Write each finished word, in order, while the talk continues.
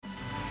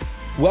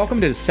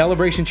Welcome to the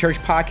Celebration Church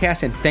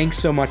podcast, and thanks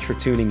so much for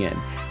tuning in.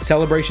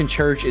 Celebration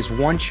Church is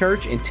one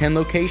church in 10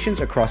 locations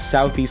across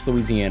Southeast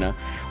Louisiana.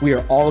 We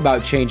are all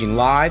about changing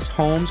lives,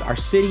 homes, our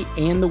city,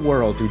 and the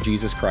world through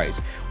Jesus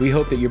Christ. We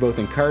hope that you're both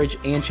encouraged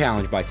and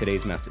challenged by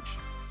today's message.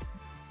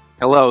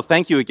 Hello,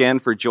 thank you again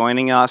for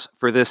joining us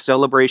for this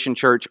Celebration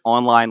Church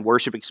online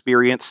worship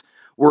experience.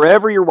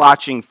 Wherever you're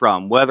watching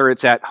from, whether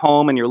it's at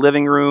home, in your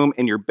living room,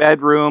 in your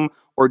bedroom,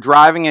 or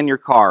driving in your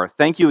car,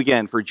 thank you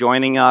again for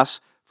joining us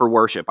for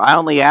worship. I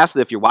only ask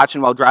that if you're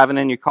watching while driving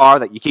in your car,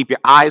 that you keep your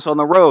eyes on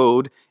the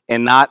road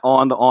and not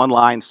on the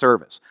online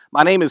service.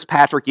 My name is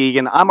Patrick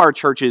Egan. I'm our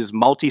church's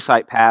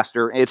multi-site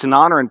pastor. It's an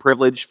honor and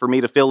privilege for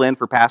me to fill in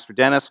for Pastor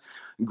Dennis,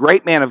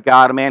 great man of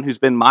God, a man who's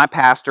been my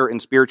pastor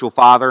and spiritual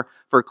father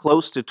for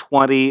close to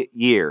 20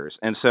 years.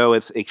 And so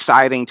it's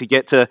exciting to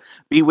get to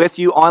be with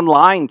you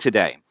online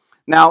today.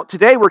 Now,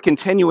 today we're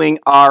continuing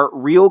our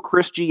Real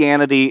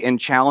Christianity in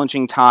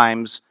Challenging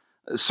Times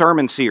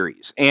sermon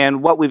series.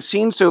 And what we've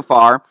seen so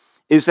far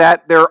is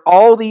that there are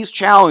all these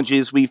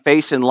challenges we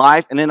face in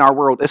life and in our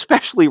world,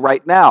 especially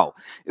right now.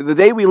 The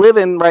day we live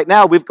in right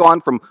now, we've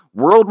gone from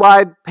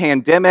worldwide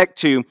pandemic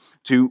to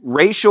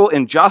racial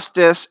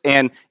injustice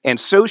and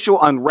social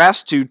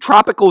unrest to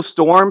tropical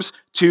storms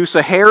to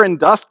Saharan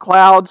dust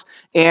clouds.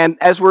 And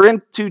as we're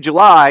into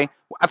July,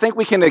 I think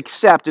we can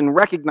accept and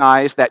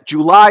recognize that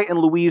July in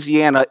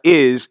Louisiana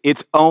is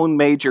its own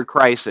major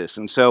crisis.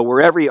 And so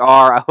wherever you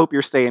are, I hope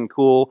you're staying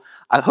cool.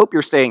 I hope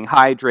you're staying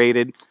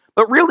hydrated.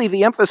 But really,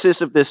 the emphasis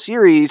of this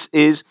series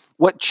is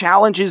what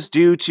challenges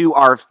do to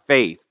our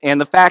faith and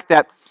the fact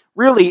that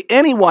really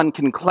anyone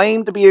can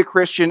claim to be a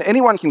Christian,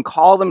 anyone can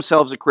call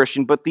themselves a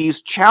Christian, but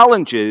these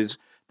challenges,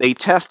 they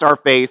test our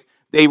faith,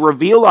 they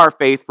reveal our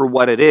faith for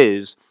what it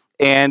is.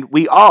 And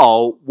we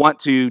all want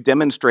to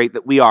demonstrate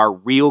that we are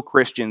real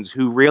Christians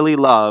who really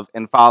love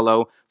and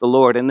follow the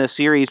Lord. In this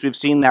series, we've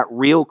seen that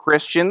real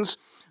Christians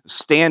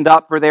stand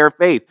up for their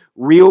faith.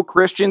 Real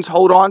Christians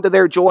hold on to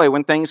their joy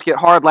when things get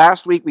hard.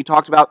 Last week, we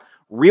talked about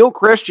real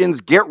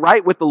Christians get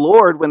right with the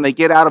Lord when they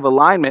get out of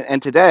alignment.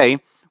 And today,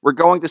 we're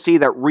going to see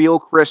that real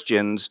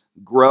Christians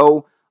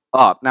grow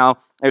up. Now,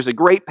 there's a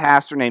great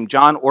pastor named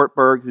John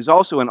Ortberg, who's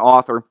also an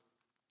author.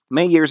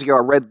 Many years ago,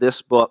 I read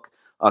this book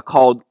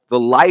called The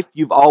Life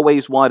You've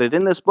Always Wanted.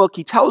 In this book,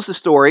 he tells the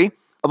story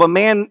of a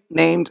man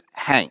named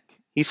Hank.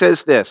 He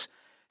says this: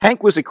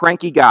 Hank was a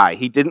cranky guy.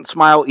 He didn't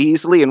smile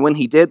easily, and when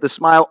he did, the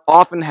smile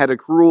often had a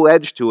cruel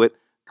edge to it,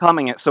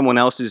 coming at someone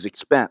else's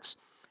expense.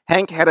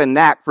 Hank had a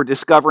knack for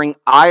discovering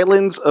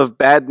islands of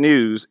bad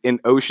news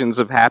in oceans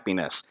of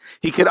happiness.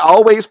 He could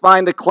always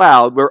find a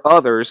cloud where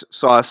others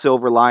saw a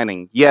silver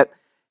lining. Yet,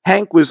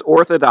 Hank was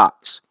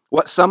orthodox,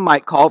 what some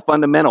might call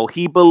fundamental.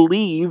 He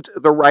believed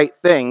the right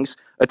things,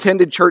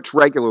 attended church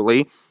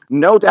regularly.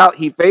 No doubt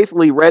he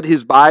faithfully read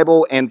his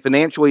Bible and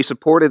financially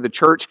supported the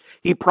church.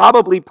 He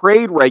probably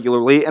prayed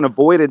regularly and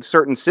avoided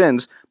certain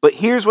sins. But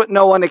here's what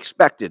no one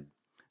expected.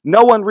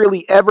 No one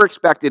really ever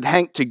expected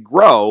Hank to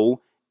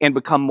grow and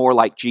become more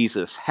like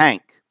Jesus.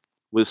 Hank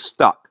was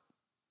stuck.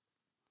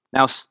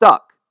 Now,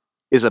 stuck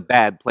is a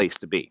bad place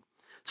to be.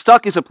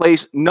 Stuck is a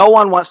place no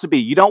one wants to be.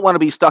 You don't want to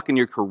be stuck in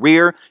your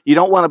career. You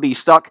don't want to be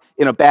stuck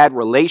in a bad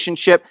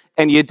relationship.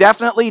 And you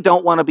definitely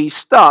don't want to be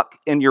stuck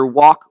in your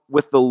walk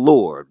with the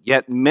Lord.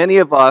 Yet many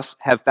of us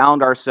have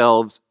found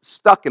ourselves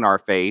stuck in our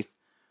faith.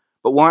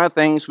 But one of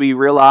the things we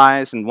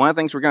realize, and one of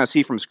the things we're going to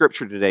see from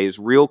Scripture today, is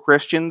real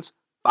Christians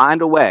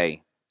find a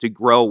way to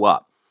grow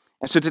up.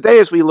 And so today,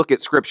 as we look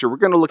at Scripture, we're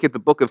going to look at the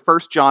book of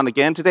 1 John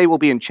again. Today we'll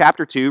be in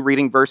chapter 2,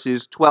 reading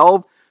verses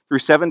 12 through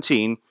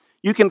 17.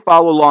 You can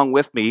follow along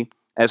with me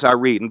as I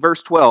read. In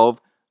verse 12,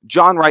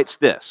 John writes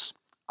this: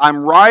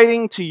 I'm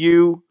writing to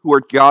you who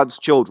are God's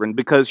children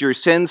because your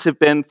sins have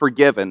been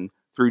forgiven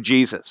through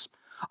Jesus.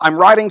 I'm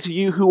writing to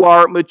you who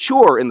are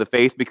mature in the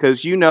faith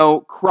because you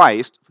know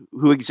Christ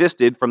who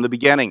existed from the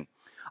beginning.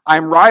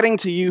 I'm writing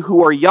to you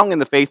who are young in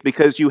the faith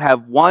because you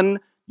have won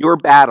your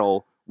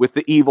battle with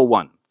the evil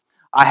one.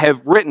 I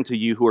have written to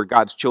you who are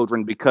God's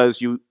children because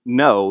you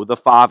know the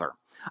Father.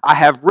 I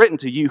have written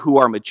to you who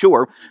are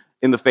mature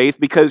in the faith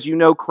because you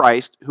know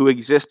Christ who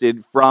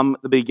existed from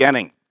the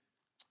beginning.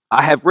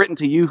 I have written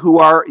to you who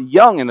are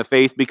young in the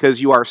faith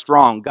because you are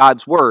strong.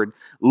 God's word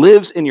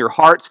lives in your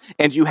hearts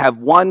and you have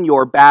won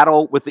your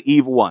battle with the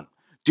evil one.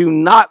 Do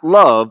not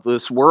love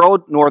this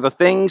world nor the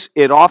things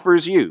it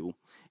offers you.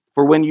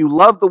 For when you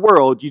love the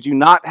world, you do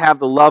not have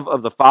the love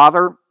of the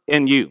Father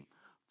in you.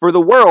 For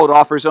the world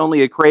offers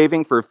only a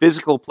craving for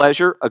physical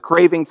pleasure, a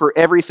craving for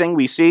everything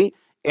we see,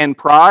 and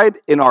pride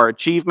in our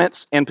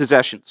achievements and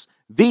possessions.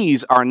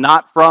 These are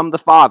not from the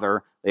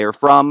Father, they are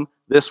from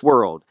this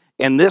world.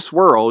 And this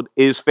world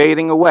is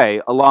fading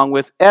away along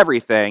with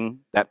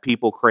everything that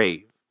people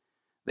crave.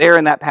 There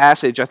in that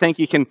passage, I think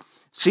you can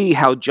see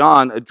how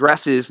John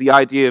addresses the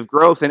idea of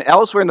growth. And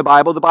elsewhere in the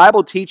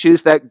Bible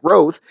teaches that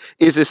growth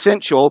is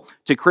essential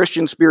to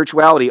Christian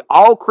spirituality.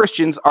 All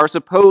Christians are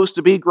supposed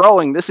to be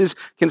growing. This is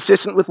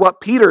consistent with what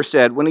Peter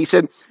said when he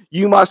said,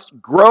 "You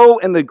must grow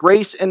in the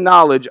grace and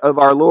knowledge of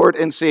our Lord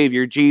and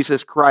Savior,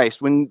 Jesus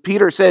Christ." When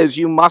Peter says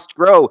you must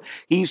grow,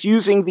 he's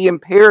using the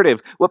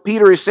imperative. What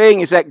Peter is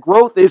saying is that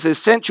growth is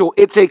essential.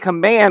 It's a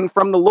command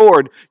from the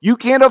Lord. You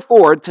can't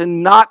afford to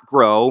not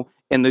grow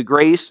in the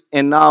grace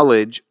and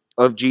knowledge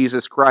of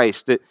Jesus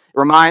Christ. It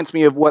reminds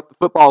me of what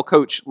football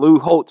coach Lou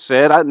Holtz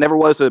said. I never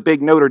was a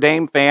big Notre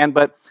Dame fan,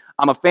 but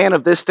I'm a fan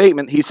of this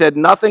statement. He said,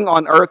 "Nothing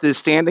on earth is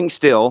standing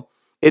still.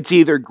 It's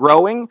either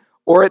growing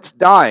or it's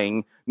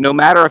dying, no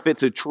matter if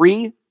it's a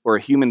tree or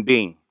a human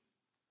being."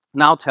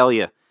 And I'll tell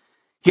you,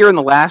 here in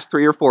the last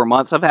 3 or 4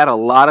 months, I've had a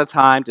lot of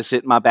time to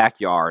sit in my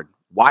backyard,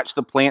 watch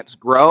the plants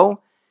grow,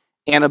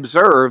 and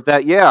observe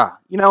that,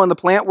 in the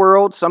plant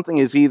world, something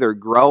is either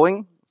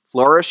growing,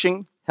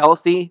 flourishing,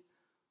 healthy,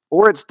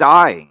 or it's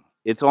dying.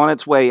 It's on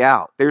its way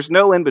out. There's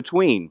no in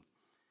between.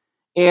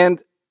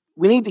 And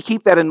we need to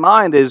keep that in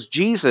mind as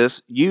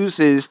Jesus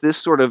uses this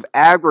sort of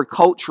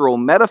agricultural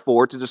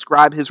metaphor to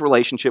describe his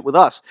relationship with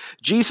us.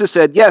 Jesus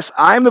said, "Yes,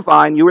 I am the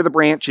vine, you are the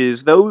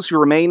branches. Those who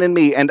remain in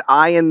me and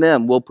I in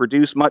them will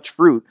produce much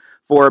fruit.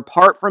 For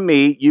apart from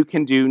me, you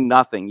can do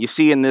nothing." You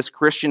see, in this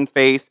Christian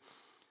faith,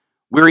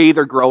 we're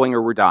either growing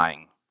or we're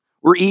dying.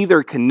 We're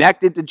either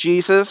connected to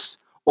Jesus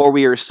or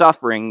we are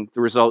suffering the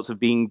results of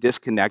being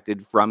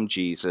disconnected from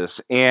Jesus.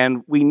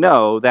 And we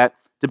know that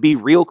to be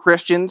real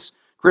Christians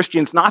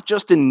not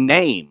just in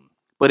name,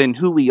 but in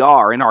who we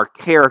are, in our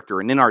character,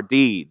 and in our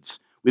deeds,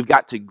 we've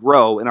got to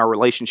grow in our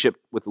relationship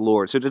with the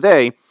Lord. So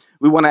today,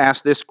 we want to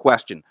ask this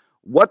question: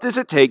 what does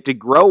it take to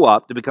grow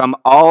up to become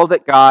all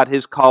that God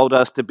has called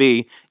us to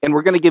be? And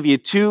we're going to give you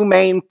 2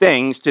 main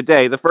things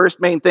today. The first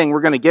main thing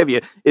we're going to give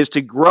you is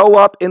to grow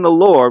up in the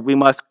Lord, we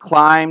must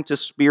climb to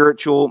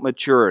spiritual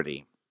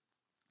maturity.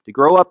 To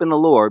grow up in the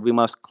Lord, we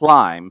must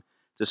climb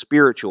to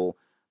spiritual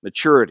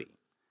maturity.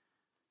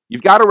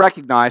 You've got to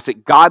recognize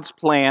that God's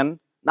plan,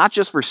 not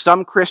just for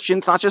some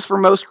Christians, not just for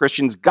most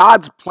Christians,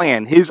 God's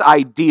plan, his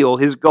ideal,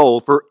 his goal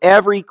for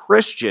every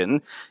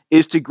Christian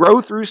is to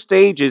grow through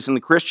stages in the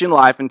Christian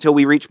life until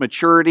we reach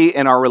maturity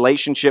in our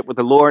relationship with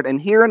the Lord.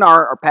 And here in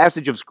our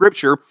passage of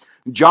Scripture,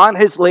 John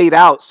has laid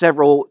out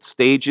several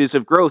stages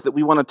of growth that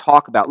we want to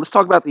talk about. Let's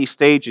talk about these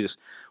stages.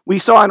 We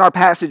saw in our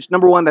passage,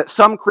 number 1, that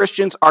some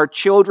Christians are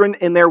children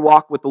in their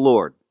walk with the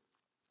Lord.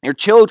 They're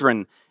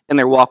children in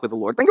their walk with the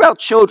Lord. Think about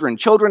children.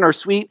 Children are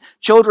sweet.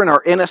 Children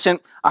are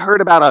innocent. I heard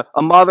about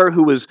a mother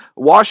who was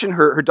washing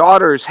her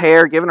daughter's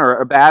hair, giving her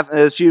a bath.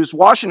 As she was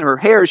washing her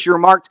hair, she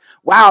remarked,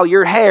 "Wow,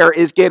 your hair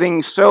is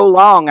getting so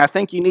long. I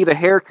think you need a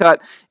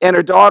haircut." And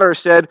her daughter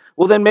said,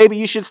 "Well, then maybe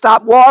you should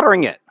stop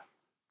watering it."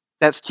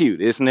 That's cute,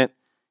 isn't it?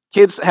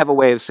 Kids have a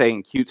way of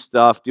saying cute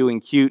stuff, doing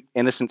cute,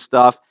 innocent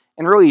stuff.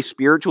 And really,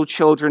 spiritual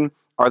children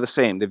are the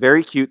same. They're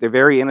very cute. They're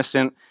very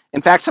innocent.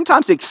 In fact,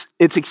 sometimes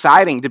it's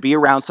exciting to be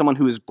around someone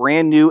who is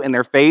brand new in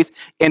their faith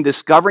and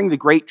discovering the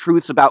great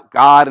truths about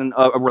God and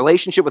a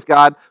relationship with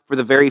God for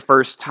the very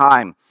first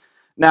time.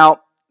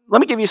 Now, let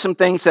me give you some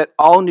things that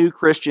all new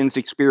Christians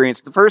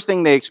experience. The first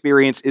thing they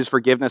experience is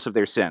forgiveness of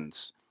their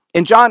sins.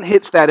 And John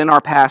hits that in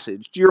our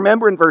passage. Do you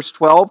remember in verse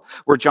 12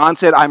 where John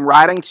said, "I'm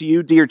writing to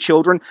you, dear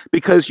children,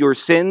 because your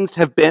sins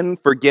have been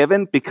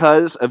forgiven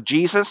because of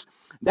Jesus"?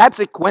 That's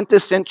a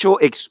quintessential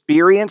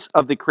experience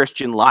of the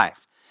Christian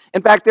life.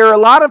 In fact, there are a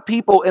lot of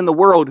people in the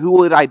world who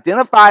would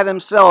identify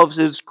themselves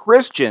as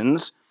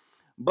Christians,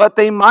 but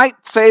they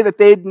might say that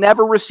they'd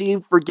never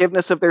received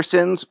forgiveness of their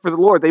sins for the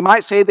Lord. They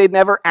might say they'd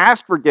never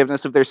asked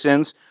forgiveness of their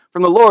sins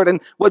from the Lord.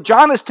 And what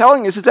John is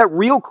telling us is that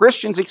real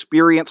Christians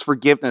experience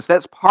forgiveness.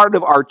 That's part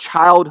of our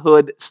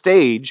childhood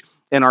stage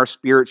in our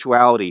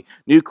spirituality.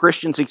 New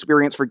Christians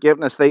experience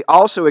forgiveness. They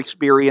also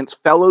experience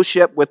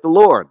fellowship with the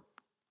Lord.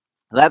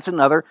 That's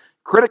another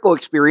critical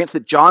experience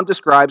that John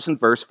describes in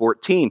verse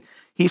 14.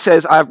 He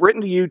says, "I've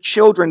written to you,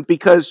 children,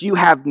 because you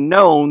have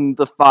known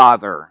the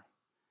Father."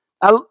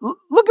 Now,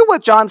 look at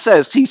what John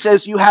says. He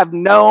says, you have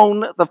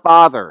known the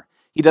Father.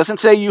 He doesn't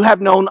say you have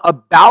known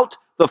about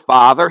the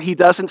Father. He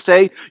doesn't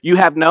say you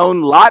have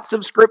known lots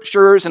of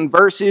scriptures and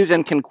verses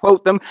and can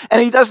quote them.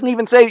 And he doesn't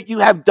even say you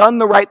have done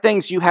the right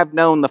things. You have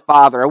known the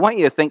Father. I want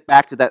you to think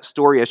back to that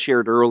story I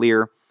shared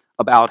earlier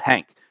about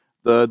Hank,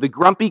 the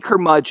grumpy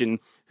curmudgeon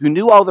who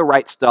knew all the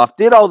right stuff,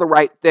 did all the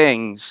right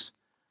things,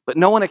 but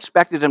no one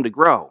expected him to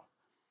grow.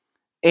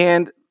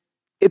 And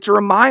it's a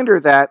reminder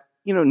that,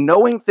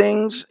 knowing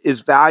things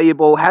is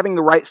valuable, having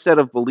the right set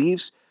of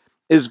beliefs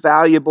is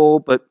valuable,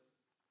 but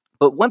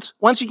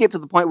once you get to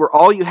the point where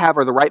all you have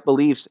are the right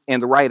beliefs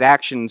and the right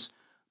actions,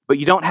 but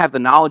you don't have the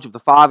knowledge of the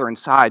Father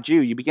inside you,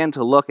 you begin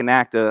to look and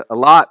act a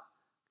lot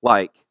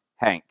like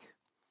Hank.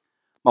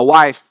 My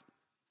wife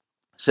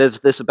says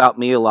this about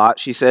me a lot.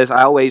 She says,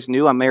 "I always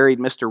knew I married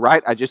Mr.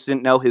 Right. I just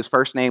didn't know his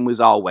first name was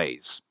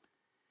Always."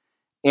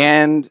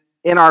 And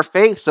in our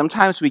faith,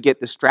 sometimes we get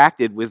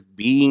distracted with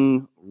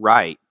being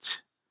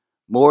right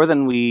more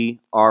than we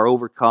are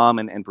overcome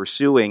and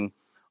pursuing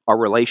our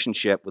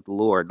relationship with the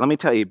Lord. Let me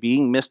tell you,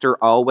 being Mr.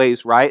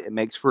 Always Right, it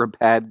makes for a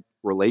bad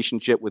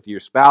relationship with your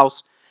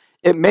spouse.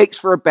 It makes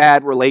for a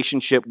bad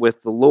relationship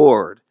with the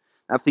Lord.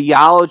 Now,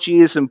 theology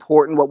is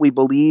important. What we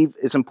believe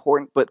is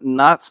important, but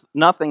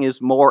nothing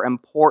is more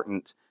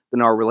important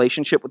than our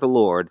relationship with the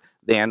Lord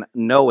than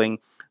knowing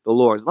the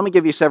Lord. Let me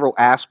give you several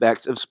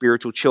aspects of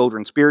spiritual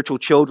children. Spiritual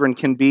children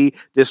can be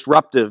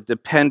disruptive,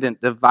 dependent,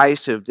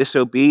 divisive,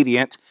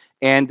 disobedient,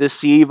 and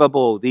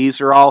deceivable.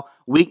 These are all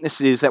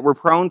weaknesses that we're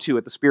prone to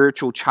at the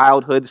spiritual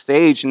childhood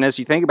stage. And as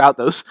you think about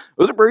those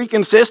are pretty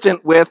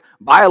consistent with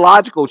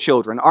biological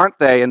children, aren't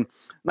they? And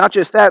not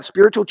just that,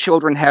 spiritual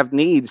children have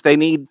needs. They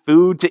need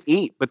food to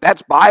eat, but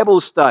that's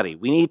Bible study.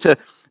 We need to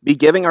be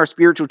giving our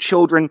spiritual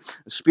children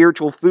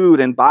spiritual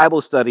food and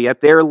Bible study at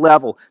their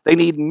level. They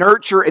need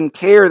nurture and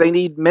care. They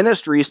need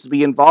ministries to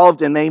be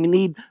involved in. They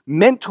need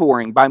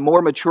mentoring by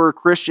more mature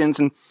Christians.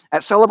 And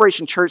at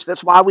Celebration Church,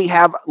 that's why we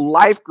have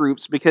life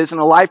groups, because in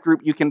a life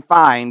group you can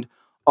find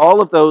all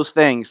of those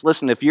things.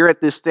 Listen, if you're at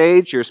this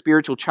stage, you're a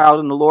spiritual child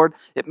in the Lord,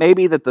 it may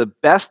be that the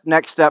best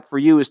next step for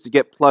you is to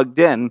get plugged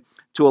in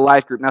to a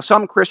life group. Now,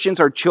 some Christians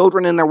are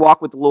children in their walk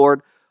with the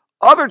Lord.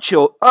 Other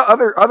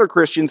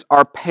Christians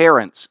are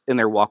parents in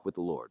their walk with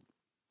the Lord.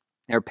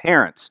 They're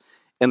parents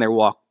in their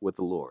walk with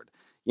the Lord.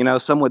 You know,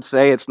 some would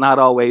say it's not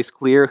always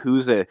clear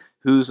who's a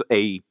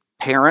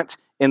parent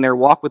in their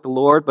walk with the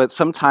Lord, but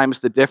sometimes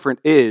the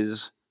difference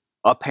is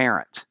a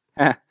parent.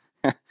 I'm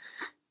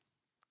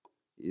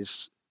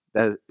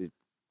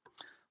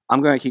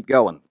going to keep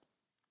going.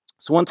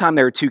 So one time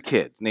there were two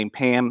kids named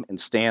Pam and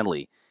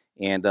Stanley.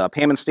 And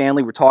Pam and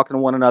Stanley were talking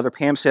to one another.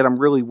 Pam said, "I'm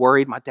really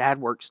worried. My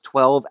dad works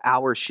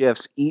 12-hour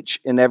shifts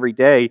each and every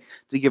day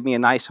to give me a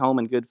nice home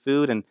and good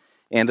food. And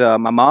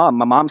my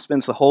mom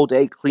spends the whole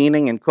day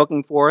cleaning and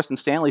cooking for us." And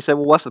Stanley said,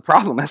 "Well, what's the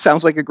problem? That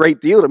sounds like a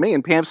great deal to me."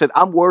 And Pam said,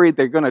 "I'm worried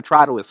they're going to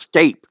try to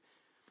escape."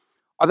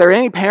 Are there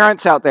any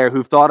parents out there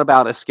who've thought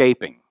about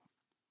escaping?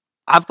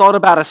 I've thought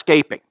about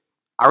escaping.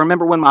 I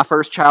remember when my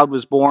first child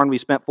was born, we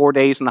spent 4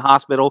 days in the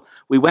hospital.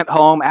 We went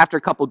home. After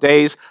a couple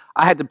days,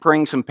 I had to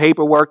bring some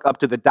paperwork up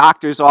to the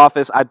doctor's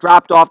office. I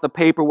dropped off the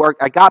paperwork.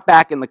 I got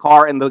back in the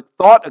car, and the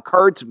thought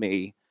occurred to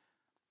me,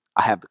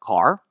 I have the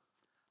car.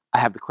 I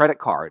have the credit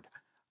card.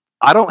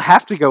 I don't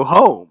have to go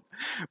home.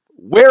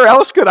 Where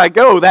else could I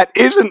go that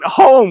isn't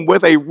home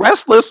with a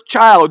restless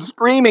child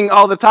screaming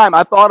all the time?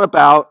 I thought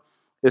about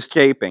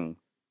escaping.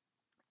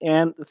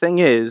 And the thing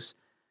is,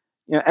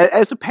 you know,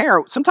 as a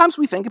parent, sometimes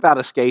we think about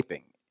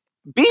escaping.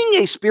 Being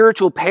a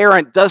spiritual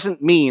parent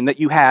doesn't mean that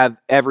you have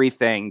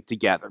everything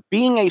together.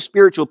 Being a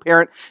spiritual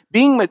parent,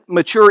 being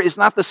mature is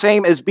not the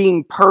same as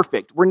being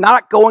perfect. We're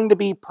not going to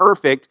be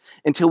perfect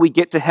until we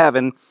get to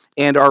heaven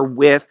and are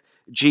with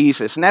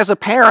Jesus. And as a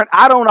parent,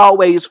 I don't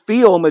always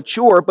feel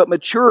mature, but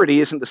maturity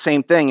isn't the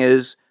same thing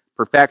as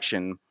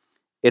perfection.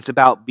 It's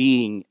about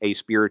being a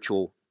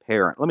spiritual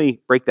parent. Let me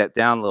break that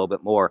down a little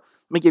bit more.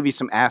 Let me give you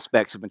some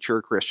aspects of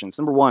mature Christians.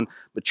 Number one,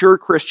 mature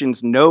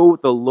Christians know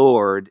the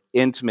Lord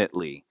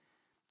intimately.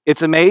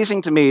 It's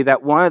amazing to me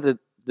that one of the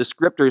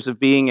descriptors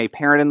of being a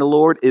parent in the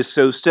Lord is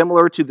so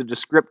similar to the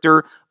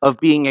descriptor of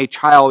being a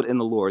child in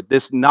the Lord,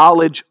 this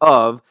knowledge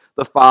of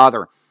the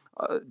Father.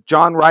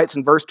 John writes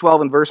in verse 12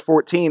 and verse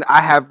 14,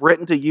 "I have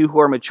written to you who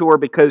are mature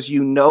because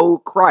you know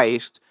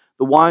Christ,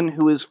 the one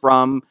who is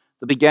from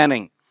the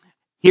beginning."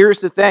 Here's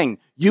the thing,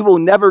 you will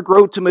never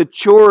grow to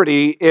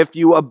maturity if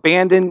you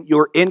abandon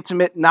your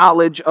intimate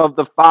knowledge of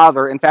the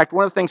Father. In fact,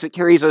 one of the things that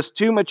carries us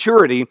to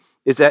maturity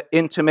is that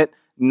intimate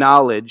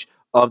knowledge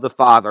of the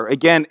Father.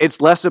 Again,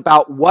 it's less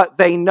about what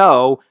they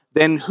know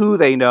than who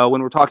they know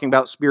when we're talking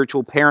about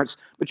spiritual parents.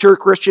 Mature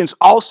Christians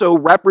also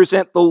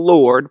represent the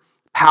Lord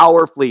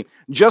powerfully.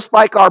 Just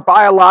like our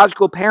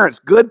biological parents,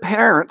 good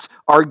parents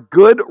are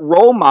good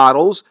role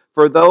models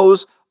for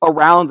those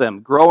around them.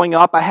 Growing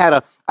up, I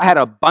had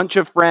a bunch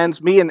of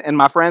friends, me and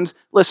my friends.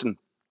 Listen,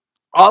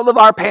 all of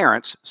our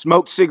parents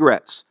smoked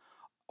cigarettes.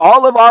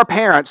 All of our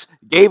parents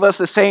gave us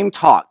the same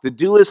talk, the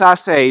do as I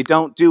say,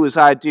 don't do as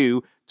I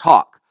do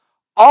talk.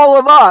 All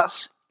of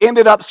us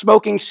ended up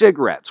smoking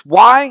cigarettes.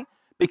 Why?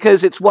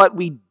 Because it's what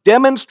we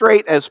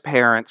demonstrate as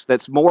parents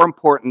that's more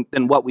important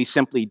than what we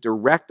simply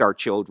direct our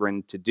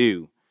children to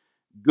do.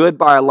 Good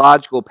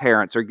biological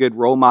parents are good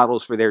role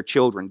models for their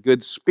children.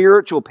 Good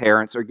spiritual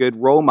parents are good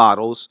role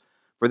models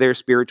for their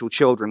spiritual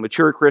children.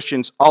 Mature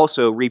Christians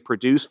also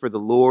reproduce for the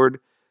Lord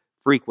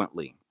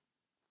frequently.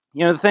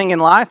 You know, the thing in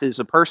life is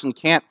a person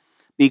can't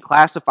be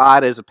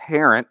classified as a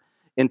parent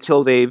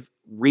until they've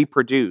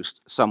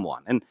reproduced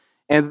someone. And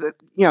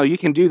you know, you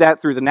can do that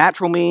through the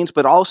natural means,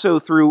 but also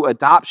through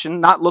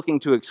adoption, not looking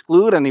to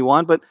exclude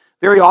anyone, but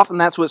very often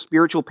that's what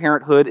spiritual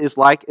parenthood is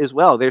like as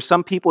well. There's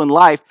some people in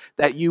life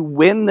that you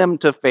win them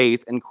to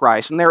faith in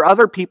Christ, and there are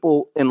other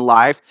people in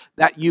life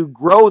that you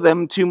grow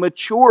them to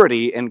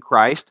maturity in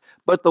Christ,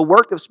 but the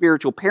work of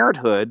spiritual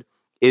parenthood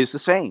is the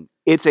same.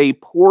 It's a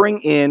pouring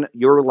in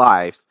your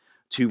life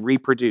to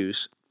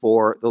reproduce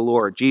for the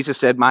Lord. Jesus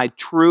said, "My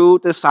true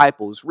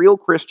disciples," real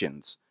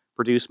Christians,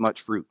 "produce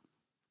much fruit."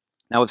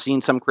 Now, we've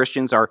seen some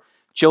Christians are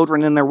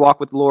children in their walk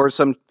with the Lord.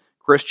 Some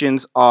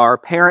Christians are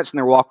parents in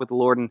their walk with the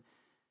Lord. And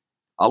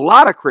a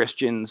lot of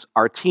Christians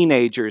are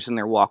teenagers in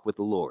their walk with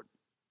the Lord.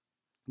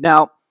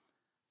 Now,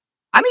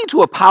 I need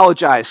to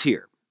apologize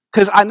here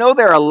because I know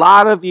there are a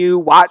lot of you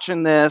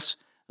watching this,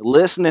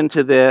 listening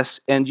to this,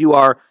 and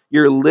you're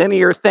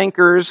linear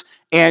thinkers,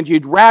 and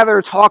you'd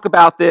rather talk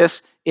about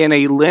this in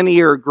a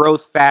linear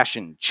growth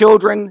fashion.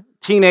 Children,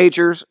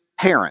 teenagers,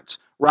 parents,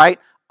 right?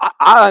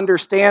 I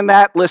understand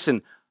that.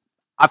 Listen,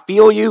 I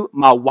feel you.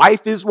 My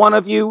wife is one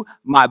of you.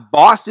 My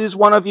boss is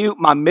one of you.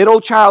 My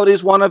middle child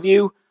is one of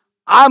you.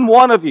 I'm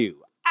one of you.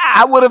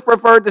 I would have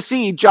preferred to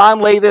see John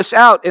lay this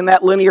out in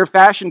that linear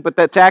fashion, but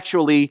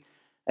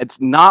that's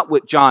not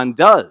what John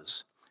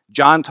does.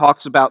 John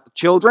talks about the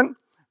children.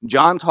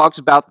 John talks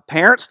about the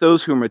parents,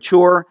 those who are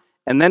mature,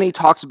 and then he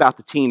talks about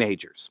the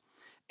teenagers.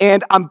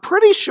 And I'm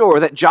pretty sure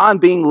that John,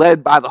 being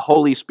led by the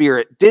Holy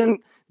Spirit,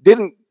 didn't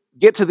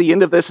get to the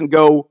end of this and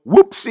go,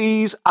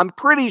 whoopsies. I'm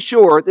pretty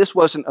sure this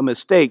wasn't a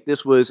mistake.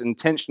 This was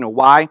intentional.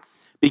 Why?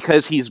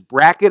 Because he's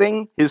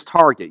bracketing his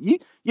target.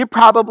 You're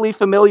probably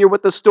familiar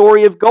with the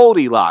story of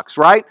Goldilocks,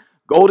 right?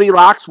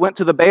 Goldilocks went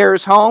to the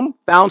bear's home,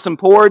 found some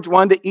porridge,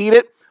 wanted to eat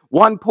it.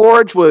 One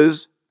porridge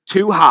was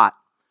too hot.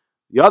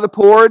 The other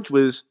porridge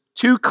was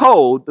too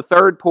cold. The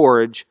third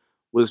porridge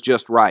was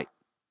just right.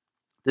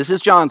 This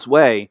is John's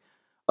way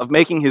of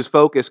making his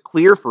focus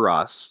clear for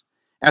us.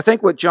 And I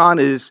think what John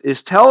is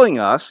telling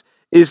us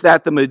is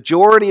that the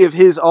majority of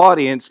his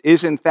audience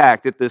is, in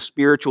fact, at the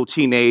spiritual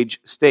teenage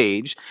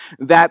stage,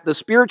 that the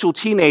spiritual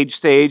teenage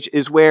stage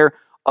is where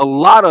a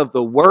lot of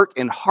the work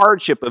and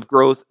hardship of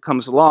growth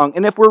comes along.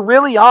 And if we're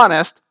really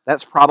honest,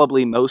 that's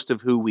probably most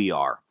of who we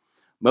are.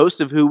 Most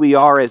of who we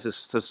are as a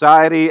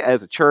society,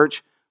 as a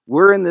church,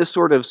 we're in this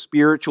sort of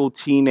spiritual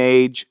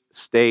teenage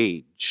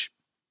stage.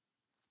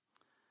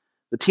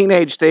 The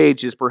teenage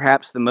stage is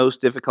perhaps the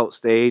most difficult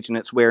stage, and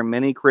it's where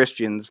many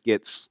Christians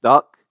get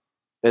stuck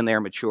in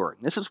their maturing.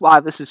 This is why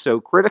this is so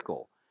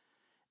critical.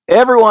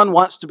 Everyone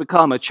wants to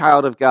become a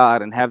child of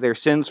God and have their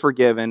sins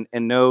forgiven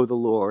and know the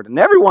Lord. And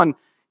everyone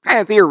kind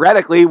of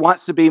theoretically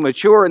wants to be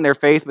mature in their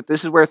faith, but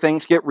this is where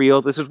things get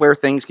real, this is where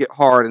things get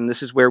hard, and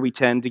this is where we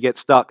tend to get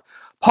stuck.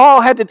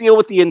 Paul had to deal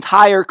with the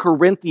entire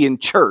Corinthian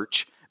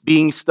church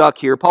being stuck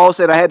here. Paul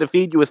said, I had to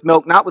feed you with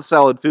milk, not with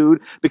solid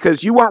food,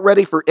 because you weren't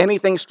ready for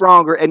anything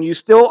stronger, and you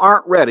still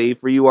aren't ready,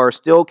 for you are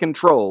still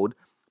controlled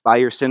by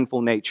your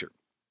sinful nature.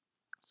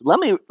 So let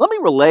me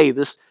relay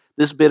this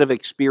bit of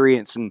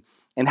experience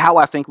and how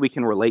I think we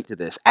can relate to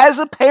this. As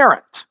a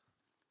parent,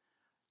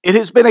 it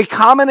has been a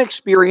common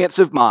experience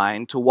of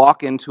mine to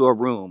walk into a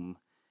room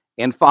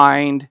and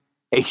find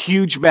a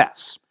huge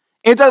mess.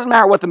 It doesn't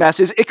matter what the mess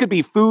is. It could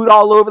be food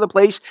all over the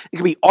place. It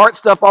could be art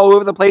stuff all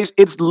over the place.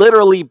 It's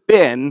literally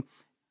been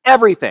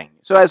everything.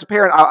 So as a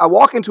parent, I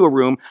walk into a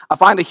room, I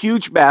find a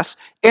huge mess,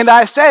 and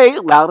I say,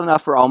 loud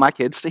enough for all my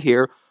kids to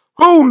hear,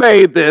 who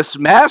made this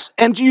mess?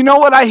 And do you know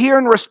what I hear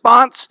in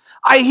response?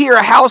 I hear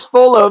a house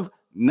full of,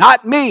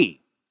 not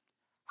me.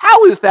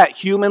 How is that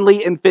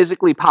humanly and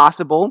physically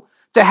possible?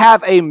 To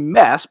have a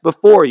mess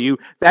before you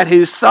that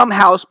has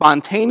somehow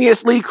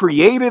spontaneously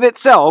created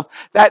itself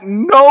that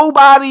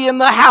nobody in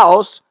the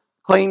house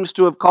claims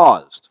to have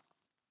caused.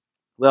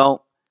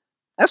 Well,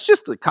 that's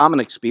just a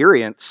common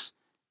experience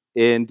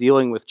in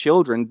dealing with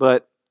children,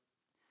 but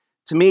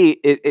to me,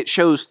 it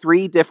shows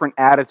three different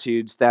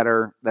attitudes that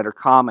are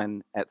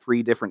common at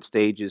three different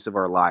stages of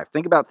our life.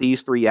 Think about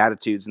these three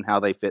attitudes and how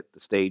they fit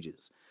the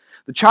stages.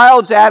 The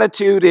child's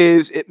attitude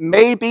is, it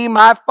may be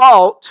my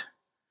fault,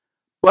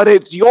 but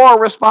it's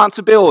your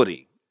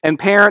responsibility. And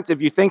parents,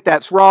 if you think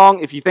that's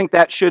wrong, if you think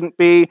that shouldn't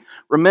be,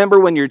 remember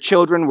when your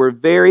children were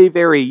very,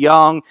 very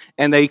young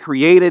and they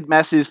created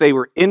messes they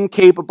were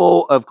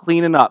incapable of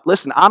cleaning up.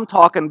 Listen, I'm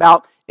talking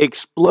about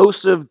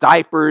explosive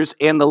diapers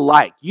and the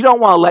like. You don't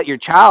want to let your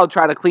child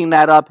try to clean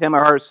that up him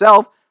or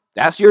herself.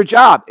 That's your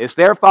job. It's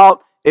their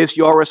fault. It's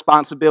your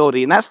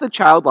responsibility. And that's the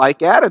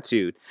childlike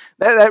attitude.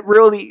 That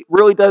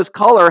really does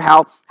color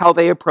how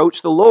they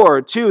approach the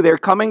Lord, too. They're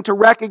coming to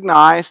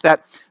recognize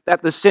that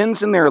the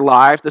sins in their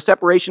life, the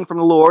separation from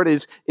the Lord,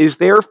 is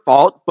their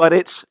fault, but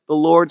it's the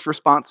Lord's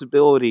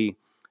responsibility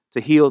to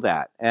heal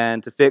that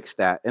and to fix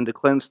that and to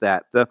cleanse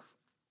that. The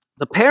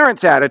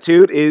parent's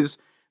attitude is,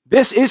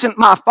 this isn't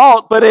my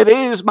fault, but it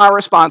is my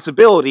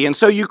responsibility. And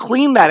so you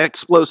clean that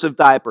explosive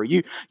diaper.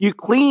 You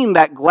clean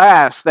that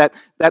glass that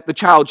the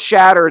child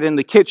shattered in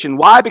the kitchen.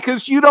 Why?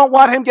 Because you don't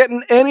want him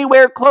getting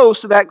anywhere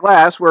close to that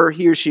glass where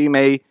he or she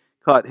may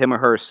cut him or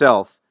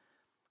herself.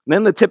 And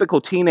then the typical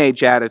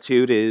teenage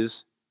attitude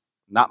is,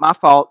 not my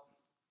fault,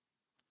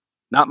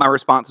 not my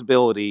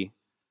responsibility,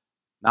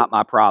 not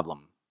my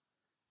problem.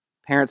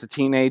 Parents of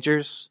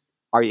teenagers,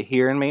 are you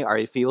hearing me? Are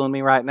you feeling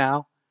me right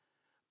now?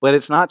 But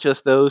it's not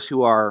just those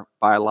who are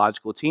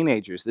biological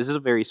teenagers. This is a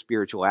very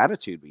spiritual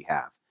attitude we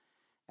have.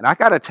 And I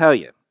got to tell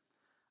you,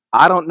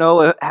 I don't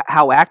know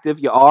how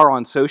active you are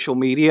on social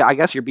media. I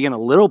guess you're being a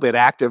little bit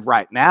active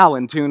right now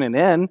and tuning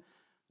in.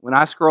 When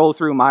I scroll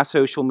through my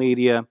social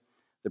media,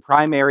 the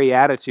primary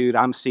attitude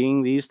I'm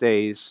seeing these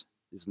days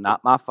is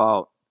not my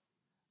fault,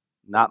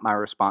 not my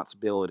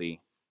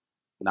responsibility,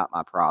 not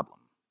my problem.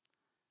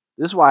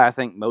 This is why I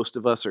think most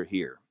of us are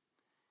here.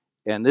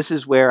 And this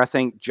is where I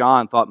think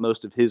John thought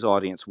most of his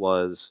audience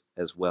was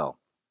as well.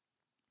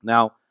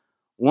 Now,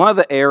 one of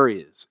the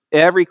areas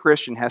every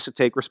Christian has to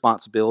take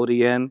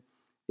responsibility in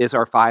is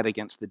our fight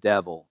against the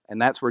devil.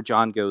 And that's where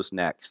John goes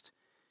next.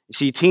 You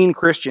see, teen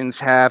Christians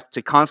have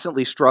to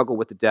constantly struggle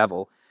with the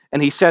devil.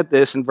 And he said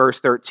this in verse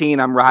 13,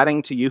 I'm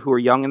writing to you who are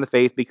young in the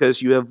faith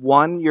because you have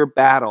won your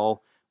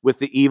battle with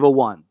the evil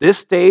one. This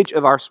stage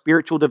of our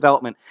spiritual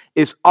development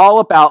is all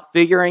about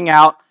figuring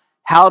out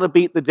how to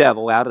beat the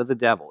devil out of the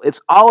devil.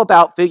 It's all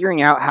about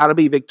figuring out how to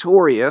be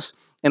victorious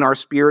in our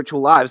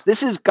spiritual lives.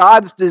 This is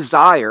God's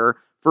desire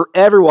for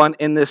everyone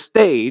in this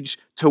stage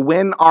to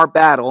win our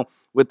battle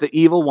with the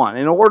evil one.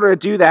 In order to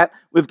do that,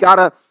 we've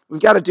got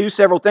to do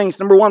several things.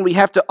 Number one, we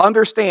have to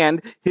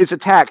understand his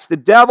attacks. The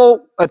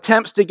devil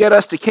attempts to get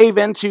us to cave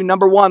into,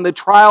 number one, the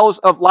trials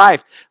of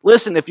life.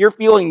 Listen, if you're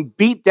feeling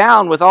beat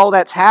down with all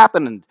that's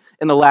happened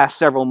in the last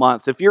several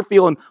months, if you're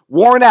feeling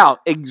worn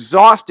out,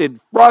 exhausted,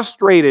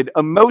 frustrated,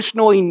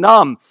 emotionally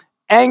numb,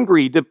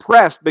 angry,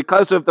 depressed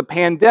because of the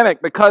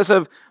pandemic, because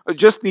of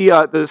just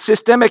the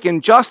systemic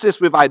injustice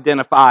we've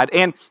identified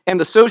and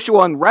the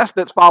social unrest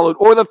that's followed,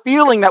 or the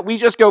feeling that we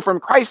just go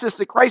from crisis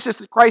to crisis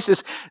to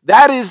crisis,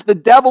 that is the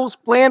devil's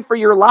plan for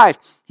your life.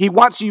 He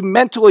wants you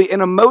mentally and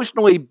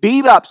emotionally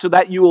beat up so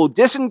that you will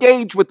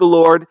disengage with the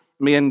Lord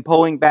and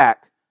pulling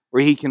back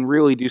where he can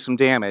really do some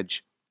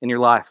damage in your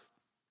life.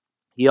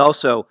 He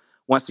also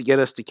wants to get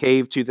us to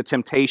cave to the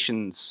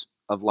temptations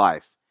of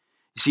life.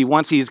 You see,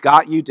 once he's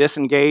got you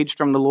disengaged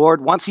from the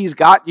Lord, once he's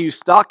got you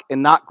stuck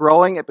and not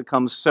growing, it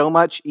becomes so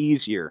much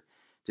easier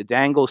to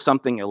dangle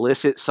something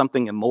illicit,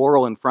 something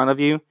immoral in front of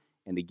you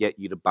and to get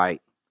you to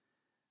bite.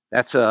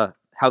 That's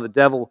how the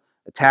devil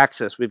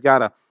attacks us. We've got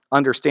to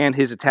understand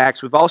his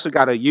attacks. We've also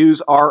got to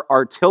use our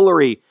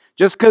artillery.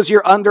 Just because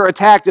you're under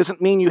attack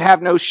doesn't mean you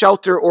have no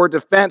shelter or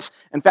defense.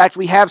 In fact,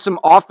 we have some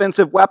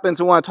offensive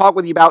weapons I want to talk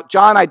with you about.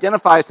 John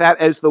identifies that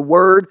as the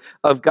Word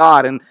of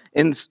God. And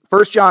in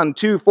 1 John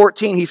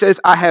 2:14, he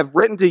says, I have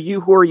written to you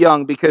who are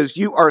young because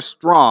you are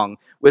strong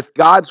with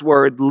God's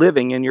Word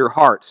living in your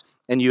hearts,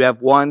 and you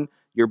have won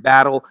your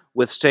battle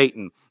with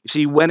Satan. You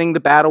see, winning the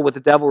battle with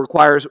the devil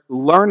requires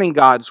learning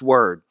God's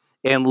Word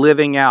and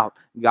living out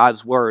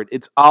God's Word.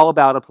 It's all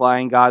about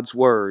applying God's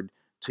Word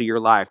to your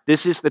life.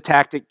 This is the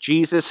tactic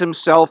Jesus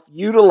himself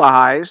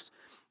utilized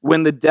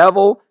when the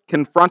devil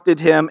confronted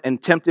him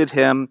and tempted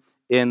him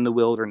in the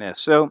wilderness.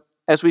 So,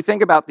 as we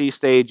think about these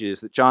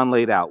stages that John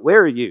laid out,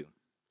 where are you?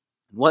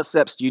 What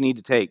steps do you need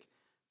to take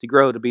to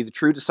grow to be the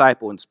true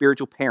disciple and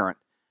spiritual parent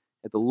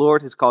that the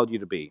Lord has called you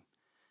to be?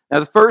 Now,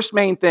 the first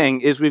main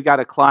thing is we've got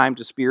to climb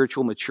to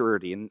spiritual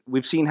maturity, and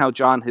we've seen how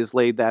John has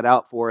laid that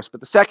out for us.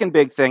 But the second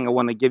big thing I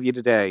want to give you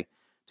today,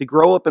 to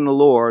grow up in the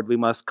Lord, we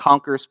must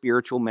conquer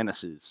spiritual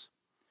menaces.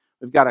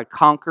 We've got to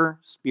conquer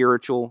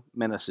spiritual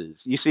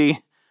menaces. You see,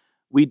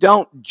 we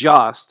don't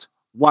just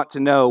want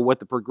to know what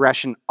the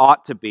progression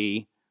ought to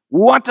be.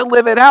 We want to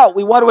live it out.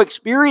 We want to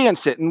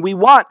experience it, and we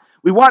want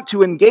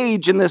to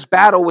engage in this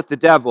battle with the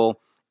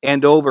devil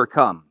and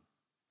overcome.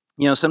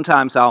 You know,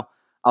 sometimes I'll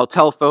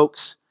tell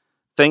folks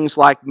things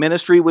like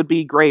ministry would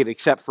be great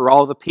except for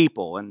all the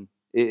people, and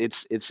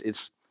it's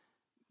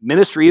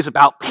ministry is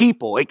about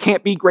people. It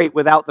can't be great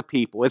without the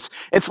people.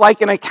 It's like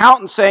an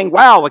accountant saying,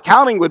 wow,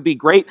 accounting would be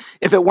great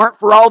if it weren't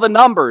for all the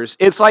numbers.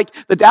 It's like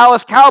the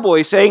Dallas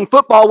Cowboys saying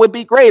football would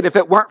be great if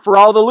it weren't for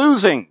all the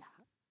losing.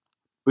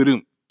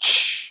 Boom.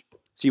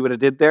 See what I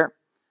did there?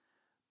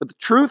 But the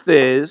truth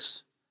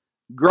is,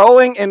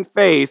 growing in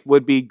faith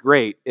would be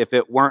great if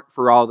it weren't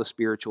for all the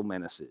spiritual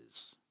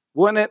menaces.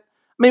 Wouldn't it?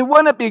 I mean,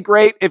 wouldn't it be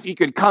great if you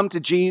could come to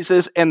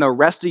Jesus and the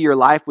rest of your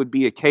life would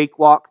be a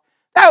cakewalk?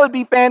 That would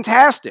be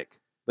fantastic.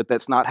 But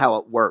that's not how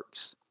it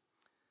works.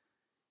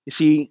 You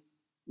see,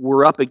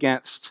 we're up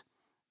against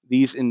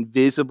these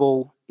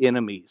invisible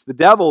enemies. The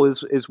devil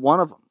is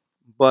one of them,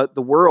 but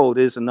the world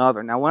is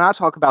another. Now, when I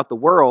talk about the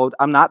world,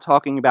 I'm not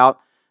talking about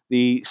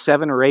the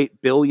 7 or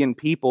 8 billion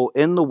people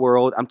in the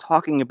world. I'm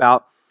talking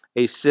about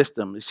a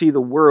system. You see,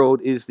 the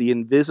world is the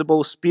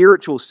invisible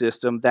spiritual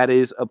system that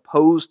is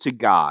opposed to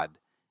God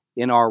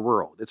in our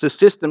world. It's a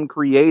system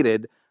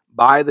created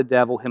by the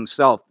devil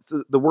himself.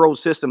 The world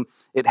system,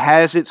 it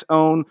has its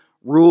own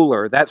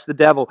ruler. That's the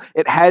devil.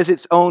 It has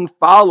its own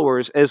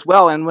followers as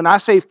well. And when I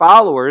say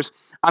followers,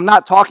 I'm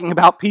not talking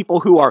about people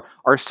who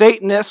are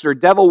Satanists or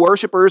devil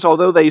worshipers,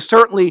 although they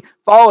certainly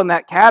fall in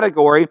that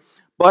category,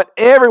 but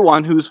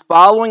everyone who's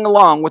following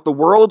along with the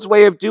world's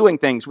way of doing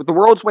things, with the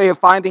world's way of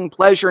finding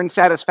pleasure and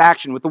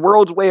satisfaction, with the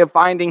world's way of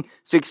finding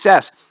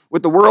success,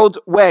 with the world's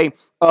way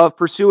of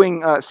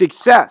pursuing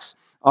success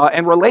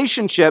and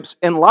relationships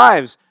and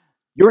lives.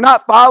 You're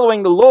not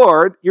following the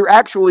Lord, you're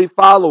actually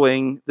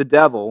following the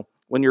devil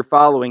when you're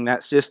following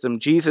that system.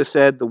 Jesus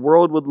said, the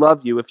world would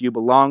love you if you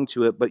belong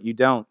to it, but you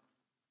don't.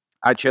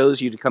 I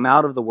chose you to come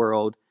out of the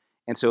world,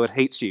 and so it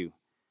hates you.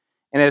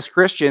 And as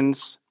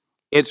Christians,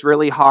 it's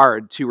really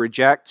hard to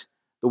reject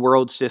the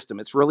world system.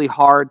 It's really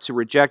hard to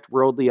reject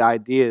worldly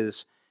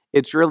ideas.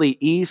 It's really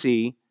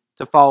easy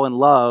to fall in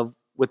love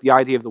with the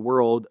idea of the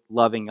world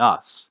loving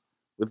us.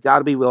 We've got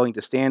to be willing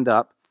to stand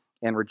up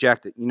and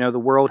reject it. You know, the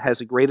world has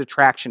a great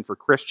attraction for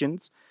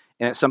Christians,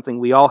 and it's something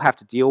we all have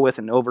to deal with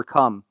and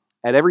overcome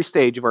at every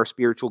stage of our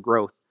spiritual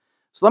growth.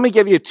 So let me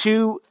give you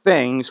 2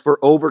 things for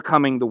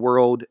overcoming the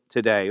world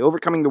today.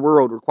 Overcoming the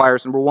world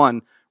requires, number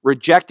 1,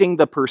 rejecting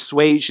the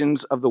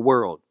persuasions of the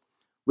world.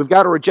 We've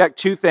got to reject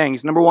 2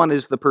 things. Number 1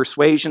 is the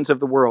persuasions of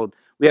the world.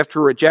 We have to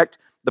reject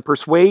the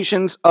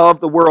persuasions of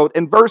the world.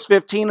 In verse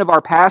 15 of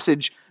our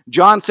passage,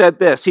 John said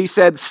this. He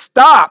said,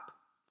 "Stop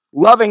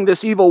loving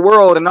this evil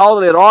world and all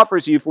that it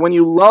offers you, for when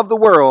you love the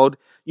world,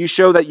 you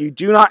show that you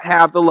do not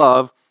have the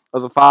love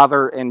of the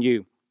Father in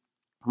you."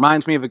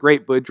 Reminds me of a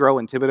great Boudreaux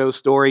and Thibodeau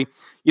story.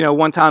 You know,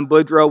 one time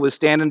Boudreaux was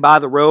standing by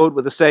the road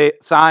with a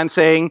sign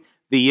saying,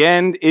 "The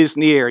end is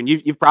near." And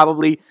you've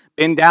probably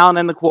been down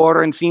in the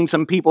quarter and seen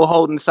some people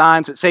holding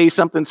signs that say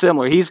something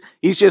similar. He's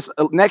just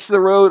next to the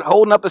road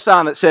holding up a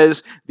sign that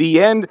says, "The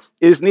end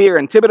is near."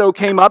 And Thibodeau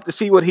came up to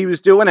see what he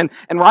was doing.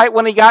 And right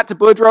when he got to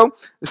Boudreaux,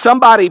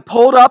 somebody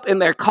pulled up in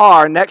their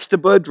car next to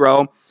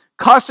Boudreaux,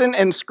 cussing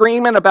and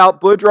screaming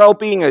about Boudreaux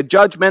being a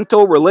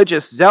judgmental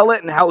religious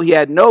zealot and how he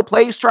had no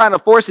place trying to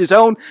force his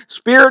own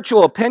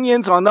spiritual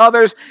opinions on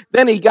others.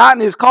 Then he got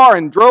in his car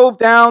and drove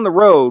down the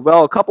road.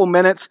 Well, a couple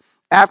minutes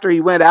after he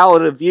went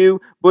out of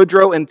view,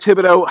 Boudreaux and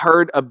Thibodeau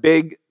heard a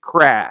big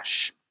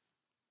crash.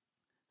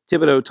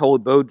 Thibodeau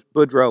told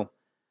Boudreaux,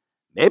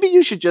 "Maybe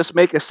you should just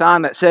make a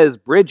sign that says,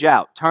 'Bridge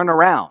out, turn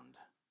around.'"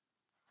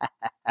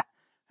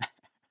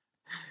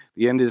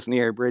 The end is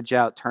near, bridge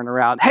out, turn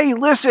around. Hey,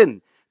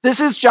 listen, this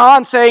is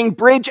John saying,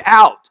 bridge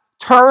out,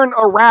 turn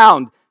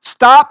around.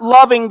 Stop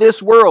loving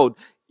this world.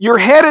 You're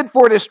headed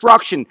for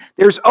destruction.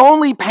 There's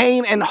only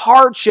pain and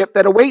hardship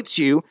that awaits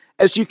you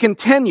as you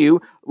continue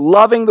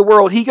loving the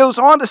world. He goes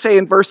on to say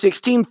in verse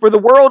 16, "For the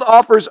world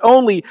offers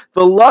only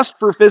the lust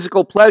for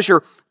physical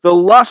pleasure, the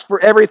lust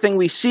for everything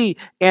we see,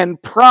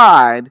 and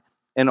pride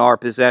in our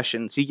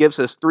possessions." He gives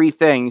us 3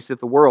 things that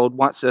the world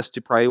wants us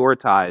to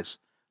prioritize.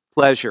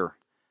 Pleasure.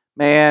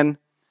 Man,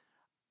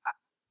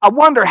 I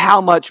wonder how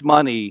much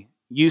money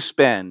you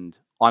spend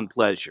on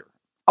pleasure.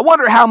 I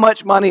wonder how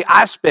much money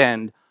I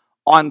spend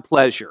on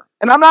pleasure.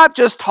 And I'm not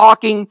just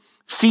talking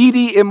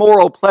seedy,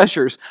 immoral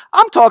pleasures.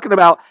 I'm talking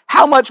about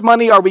how much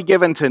money are we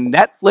giving to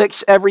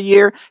Netflix every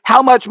year?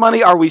 How much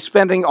money are we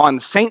spending on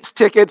Saints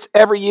tickets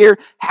every year?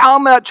 How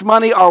much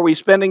money are we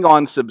spending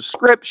on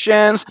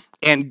subscriptions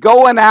and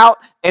going out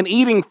and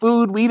eating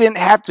food we didn't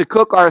have to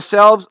cook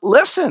ourselves?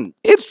 Listen,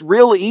 it's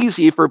real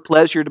easy for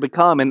pleasure to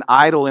become an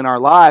idol in our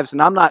lives.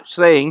 And I'm not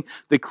saying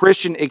the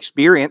Christian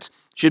experience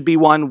should be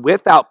one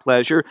without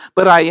pleasure,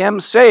 but I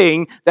am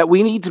saying that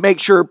we need to make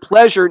sure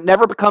pleasure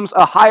never becomes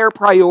a higher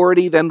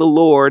priority than the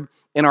Lord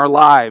in our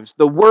lives.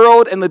 The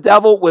world and the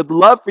devil would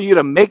love for you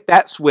to make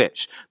that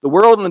switch. The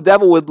world and the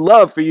devil would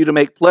love for you to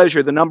make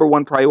pleasure the number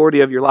 1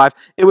 priority of your life.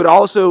 It would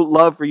also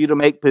love for you to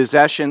make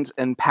possessions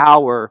and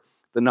power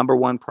the number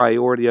 1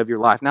 priority of your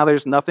life. Now,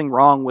 there's nothing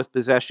wrong with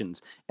possessions,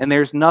 and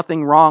there's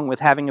nothing wrong with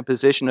having a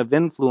position of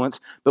influence,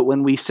 but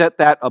when we set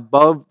that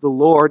above the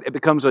Lord, it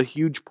becomes a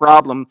huge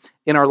problem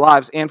in our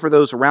lives and for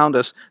those around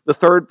us. The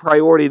 3rd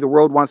priority the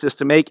world wants us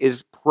to make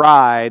is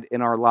pride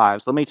in our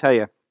lives. Let me tell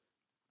you,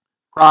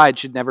 pride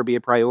should never be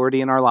a priority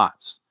in our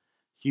lives.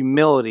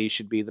 Humility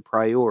should be the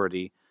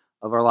priority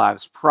of our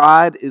lives.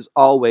 Pride is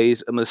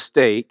always a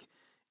mistake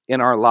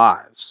in our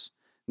lives.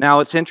 Now,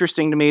 it's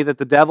interesting to me that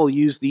the devil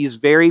used these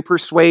very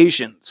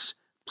persuasions,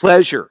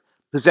 pleasure,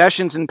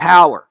 possessions and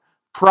power,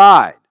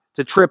 pride,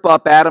 to trip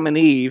up Adam and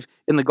Eve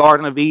in the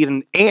Garden of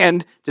Eden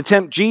and to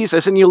tempt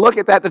Jesus. And you look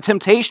at that, the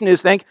temptation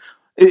is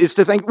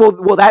to think,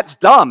 well, that's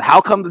dumb.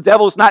 How come the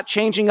devil's not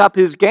changing up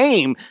his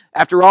game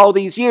after all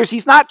these years?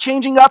 He's not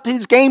changing up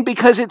his game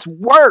because it's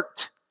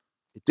worked.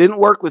 It didn't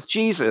work with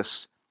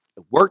Jesus.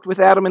 It worked with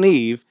Adam and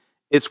Eve.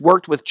 It's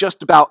worked with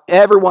just about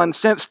everyone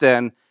since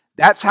then.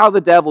 That's how the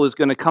devil is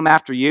going to come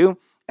after you,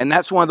 and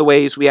that's one of the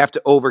ways we have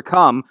to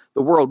overcome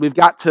the world. We've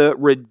got to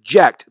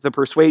reject the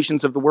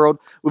persuasions of the world.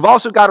 We've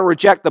also got to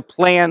reject the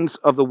plans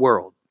of the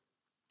world.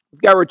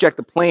 We've got to reject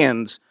the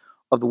plans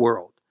of the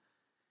world.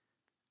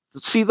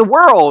 See, the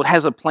world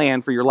has a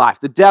plan for your life.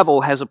 The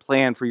devil has a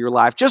plan for your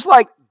life, just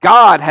like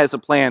God has a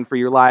plan for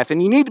your life.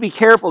 And you need to be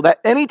careful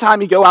that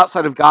anytime you go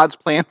outside of God's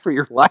plan for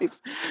your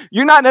life,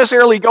 you're not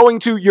necessarily going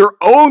to your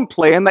own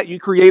plan that you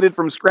created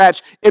from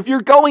scratch. If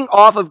you're going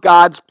off of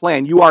God's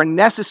plan, you are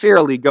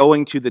necessarily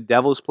going to the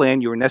devil's plan.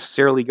 You are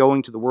necessarily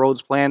going to the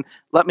world's plan.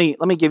 Let me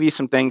give you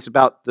some things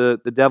about the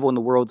devil and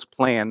the world's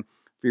plan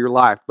for your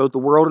life. Both the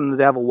world and the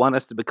devil want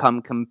us to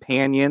become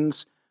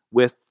companions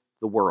with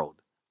the world.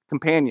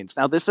 Companions.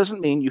 Now, this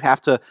doesn't mean you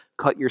have to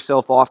cut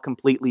yourself off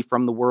completely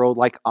from the world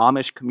like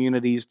Amish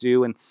communities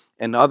do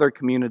and other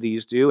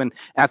communities do. And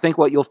I think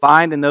what you'll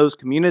find in those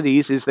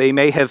communities is they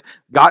may have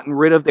gotten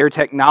rid of their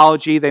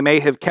technology. They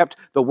may have kept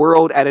the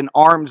world at an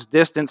arm's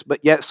distance,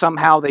 but yet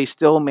somehow they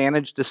still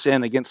manage to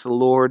sin against the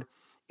Lord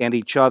and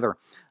each other.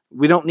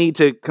 We don't need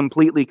to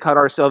completely cut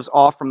ourselves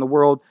off from the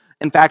world.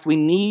 In fact, we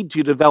need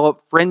to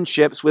develop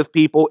friendships with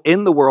people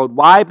in the world.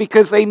 Why?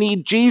 Because they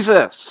need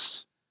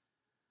Jesus.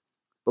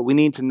 But we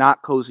need to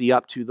not cozy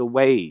up to the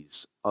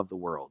ways of the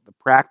world, the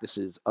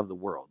practices of the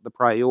world, the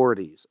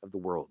priorities of the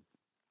world.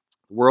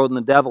 The world and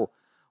the devil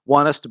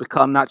want us to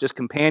become not just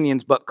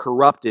companions, but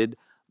corrupted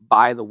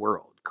by the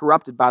world.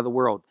 Corrupted by the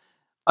world.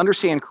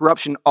 Understand,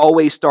 corruption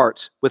always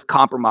starts with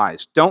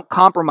compromise. Don't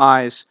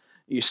compromise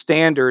your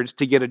standards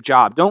to get a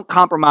job. Don't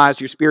compromise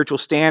your spiritual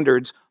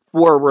standards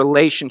for a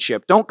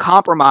relationship. Don't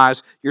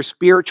compromise your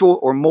spiritual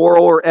or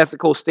moral or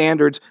ethical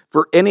standards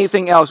for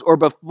anything else, or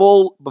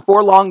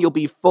before long you'll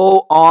be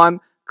full on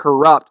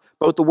corrupt.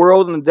 Both the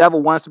world and the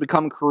devil want us to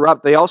become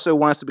corrupt. They also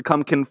want us to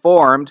become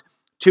conformed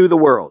to the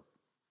world.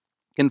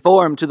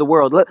 Conformed to the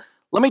world. Let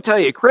me tell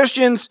you,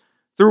 Christians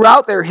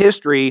throughout their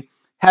history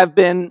have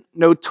been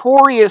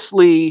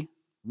notoriously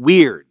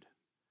weird.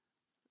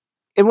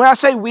 And when I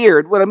say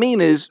weird, what I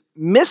mean is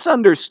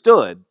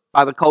misunderstood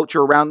by the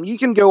culture around them. You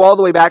can go all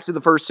the way back to the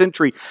first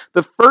century.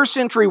 The first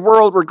century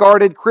world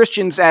regarded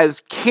Christians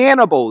as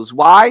cannibals.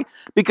 Why?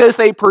 Because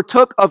they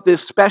partook of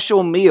this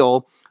special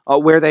meal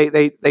where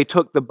they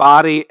took the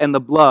body and the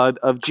blood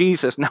of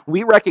Jesus. Now,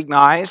 we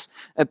recognize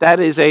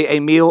that is a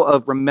meal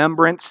of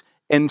remembrance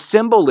and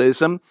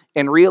symbolism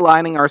and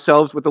realigning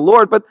ourselves with the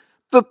Lord. But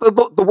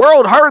the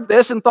world heard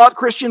this and thought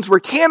Christians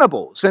were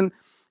cannibals. And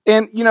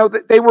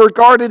they were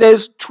regarded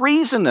as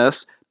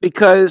treasonous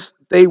because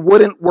they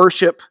wouldn't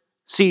worship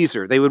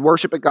Caesar. They would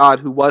worship a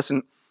God who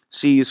wasn't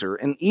Caesar.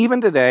 And even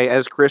today,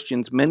 as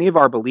Christians, many of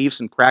our beliefs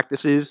and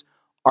practices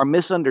are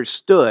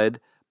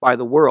misunderstood by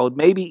the world,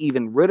 maybe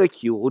even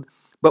ridiculed,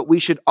 but we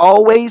should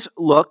always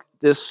look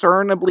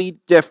discernibly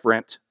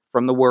different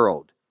from the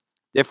world.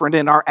 Different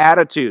in our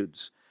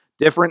attitudes,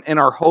 different in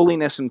our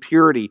holiness and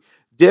purity,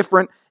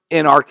 different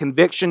in our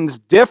convictions,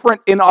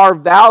 different in our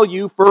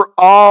value for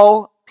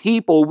all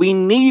people. We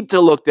need to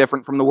look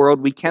different from the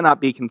world. We cannot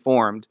be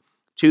conformed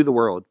to the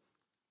world.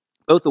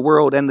 Both the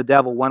world and the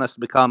devil want us to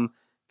become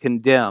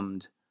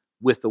condemned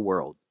with the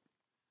world.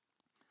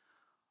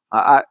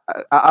 I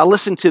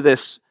listened to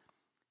this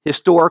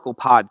historical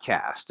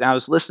podcast, and I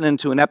was listening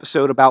to an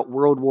episode about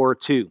World War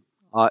II,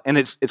 and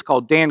it's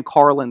called Dan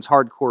Carlin's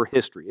Hardcore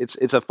History.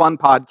 It's a fun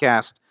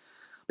podcast.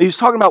 He was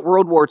talking about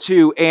World War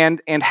II and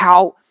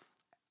how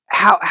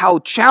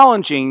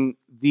challenging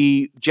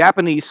the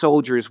Japanese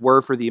soldiers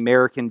were for the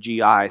American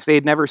GIs. They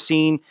had never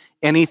seen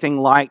anything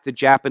like the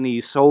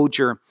Japanese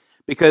soldier,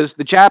 because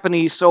the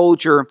Japanese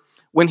soldier,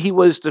 when he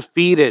was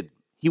defeated,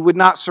 he would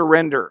not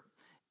surrender.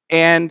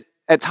 And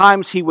at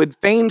times he would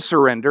feign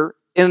surrender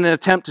in an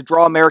attempt to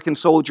draw American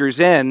soldiers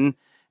in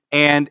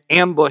and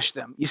ambush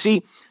them. You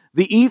see,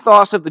 the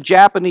ethos of the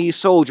Japanese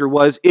soldier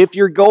was, if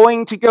you're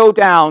going to go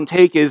down,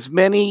 take as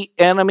many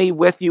enemy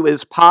with you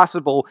as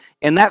possible.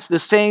 And that's the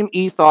same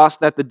ethos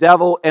that the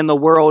devil and the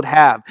world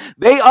have.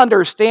 They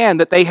understand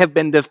that they have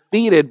been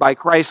defeated by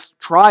Christ's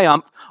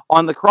triumph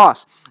on the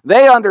cross.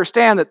 They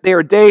understand that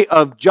their day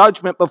of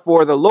judgment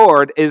before the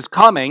Lord is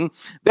coming.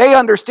 They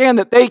understand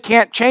that they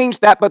can't change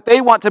that, but they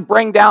want to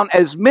bring down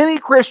as many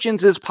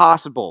Christians as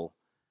possible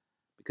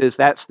because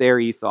that's their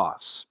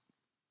ethos.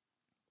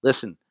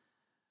 Listen.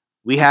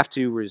 We have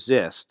to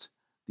resist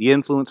the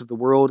influence of the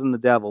world and the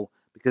devil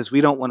because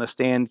we don't want to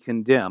stand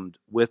condemned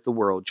with the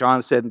world.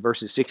 John said in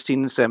verses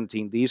 16 and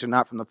 17, "These are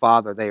not from the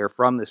Father, they are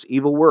from this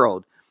evil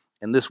world,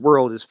 and this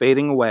world is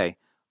fading away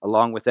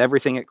along with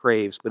everything it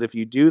craves. But if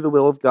you do the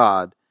will of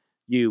God,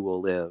 you will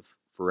live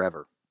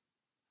forever."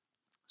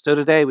 So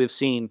today we've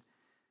seen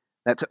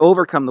that to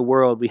overcome the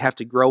world, we have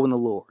to grow in the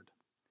Lord.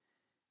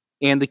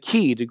 And the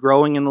key to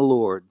growing in the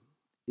Lord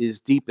is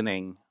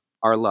deepening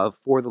our love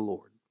for the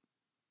Lord.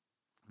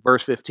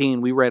 Verse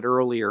 15, we read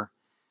earlier,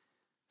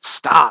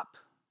 stop.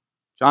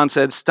 John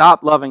said,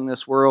 stop loving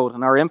this world.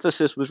 And our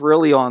emphasis was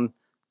really on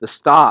the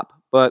stop.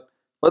 But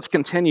let's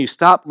continue.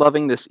 Stop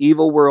loving this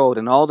evil world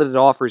and all that it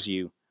offers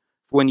you.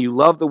 For when you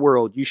love the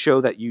world, you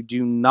show that you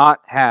do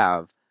not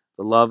have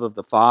the love of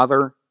the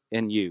Father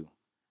in you.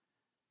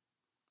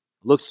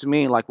 It looks to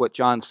me like what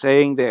John's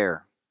saying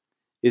there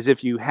is,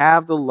 if you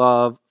have the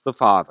love of the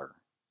Father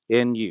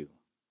in you,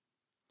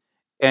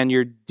 and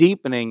you're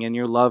deepening in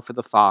your love for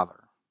the Father,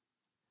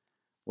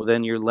 well,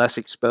 then you're less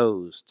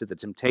exposed to the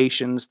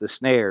temptations, the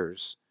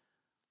snares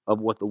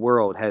of what the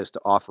world has to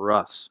offer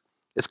us.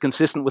 It's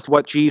consistent with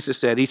what Jesus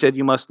said. He said,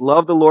 you must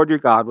love the Lord your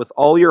God with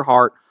all your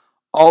heart,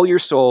 all your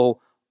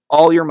soul,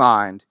 all your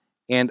mind,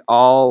 and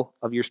all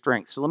of your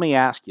strength. So let me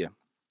ask you,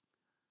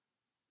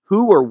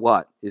 who or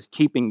what is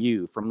keeping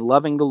you from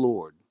loving the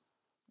Lord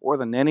more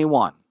than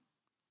anyone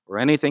or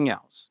anything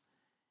else,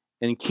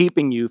 and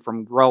keeping you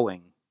from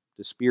growing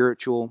to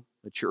spiritual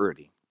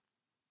maturity?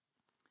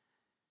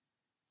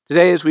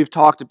 Today, as we've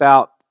talked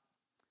about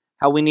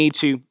how we need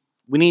to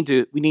grow.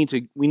 We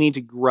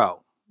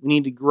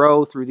need to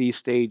grow through these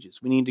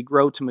stages. We need to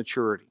grow to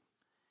maturity.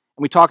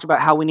 And we talked about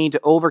how we need to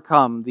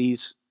overcome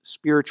these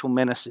spiritual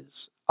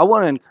menaces. I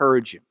want to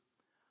encourage you.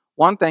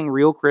 One thing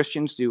real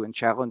Christians do in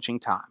challenging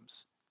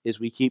times is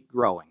we keep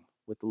growing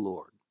with the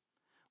Lord.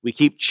 We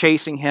keep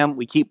chasing Him.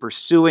 We keep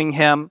pursuing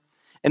Him.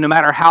 And no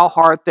matter how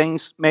hard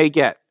things may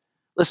get,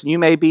 listen, you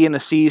may be in a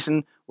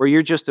season where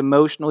you're just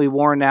emotionally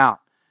worn out.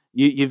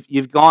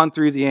 You've gone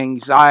through the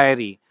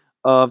anxiety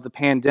of the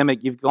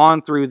pandemic. You've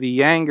gone through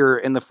the anger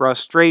and the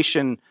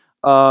frustration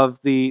of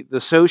the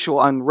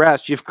social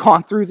unrest. You've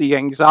gone through the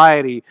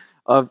anxiety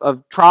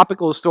of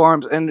tropical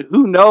storms. And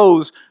who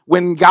knows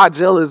when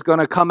Godzilla is going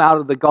to come out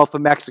of the Gulf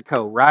of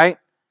Mexico, right?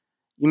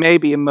 You may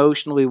be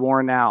emotionally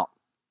worn out.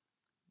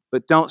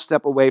 But don't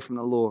step away from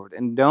the Lord,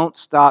 and don't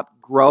stop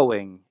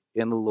growing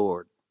in the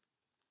Lord.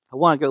 I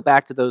want to go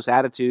back to those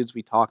attitudes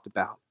we talked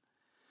about.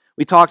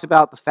 We talked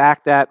about the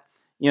fact that,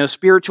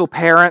 spiritual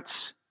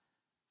parents,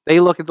 they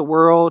look at the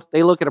world,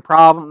 they look at a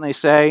problem, and they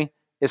say,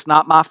 it's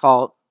not my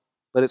fault,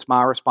 but it's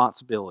my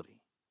responsibility.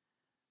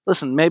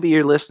 Listen, maybe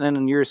you're listening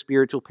and you're a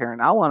spiritual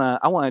parent. I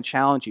want to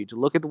challenge you to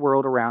look at the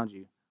world around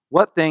you.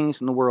 What things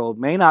in the world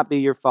may not be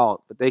your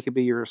fault, but they could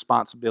be your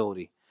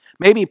responsibility.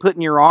 Maybe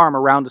putting your arm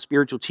around a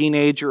spiritual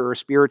teenager or a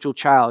spiritual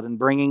child and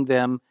bringing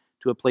them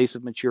to a place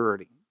of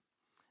maturity.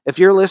 If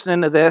you're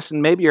listening to this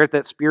and maybe you're at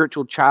that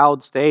spiritual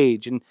child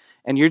stage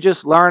and you're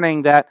just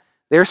learning that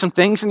there are some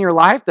things in your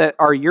life that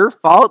are your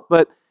fault,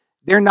 but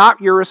they're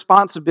not your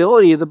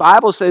responsibility. The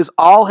Bible says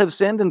all have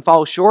sinned and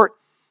fall short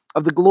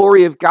of the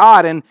glory of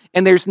God, and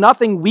there's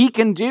nothing we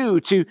can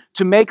do to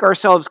make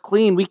ourselves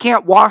clean. We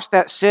can't wash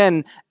that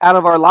sin out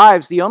of our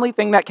lives. The only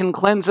thing that can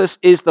cleanse us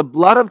is the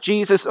blood of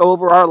Jesus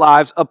over our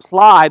lives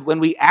applied when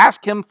we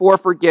ask Him for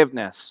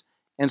forgiveness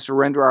and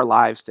surrender our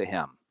lives to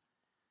Him.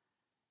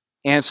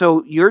 And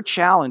so your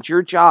challenge,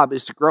 your job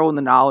is to grow in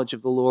the knowledge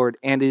of the Lord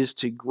and is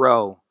to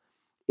grow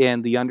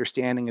in the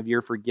understanding of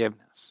your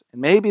forgiveness.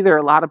 And maybe there are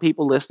a lot of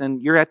people listening,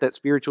 you're at that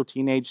spiritual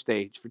teenage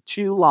stage for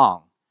too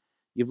long.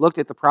 You've looked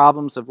at the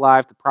problems of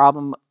life, the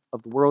problem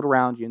of the world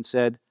around you, and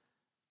said,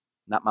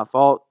 not my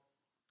fault,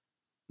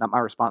 not my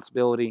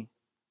responsibility,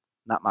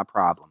 not my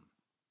problem.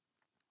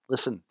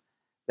 Listen,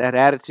 that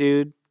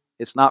attitude,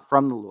 it's not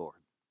from the Lord.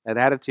 That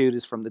attitude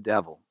is from the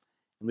devil.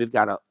 And we've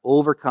got to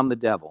overcome the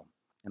devil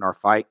in our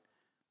fight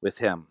with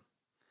him.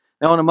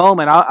 Now, in a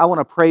moment, I want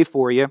to pray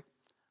for you.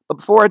 But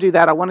before I do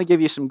that, I want to give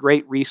you some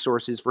great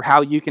resources for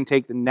how you can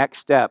take the next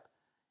step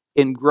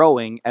in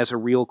growing as a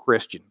real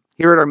Christian.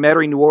 Here at our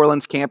Metairie New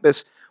Orleans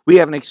campus, we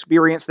have an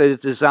experience that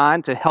is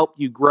designed to help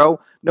you grow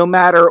no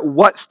matter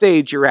what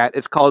stage you're at.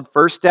 It's called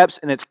First Steps,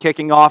 and it's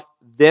kicking off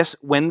this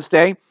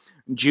Wednesday,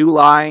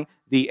 July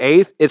the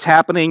 8th. It's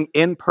happening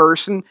in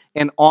person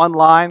and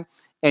online,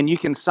 and you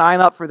can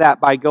sign up for that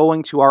by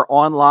going to our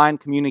online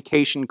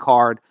communication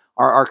card,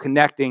 our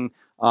connecting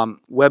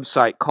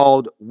website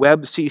called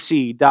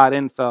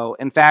webcc.info.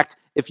 In fact,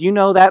 if you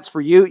know that's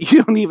for you,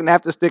 you don't even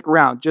have to stick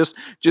around. Just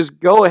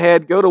go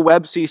ahead, go to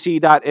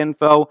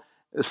webcc.info,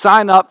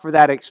 sign up for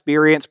that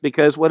experience,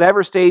 because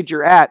whatever stage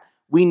you're at,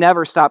 we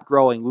never stop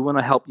growing. We want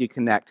to help you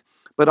connect.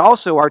 But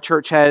also our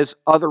church has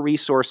other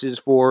resources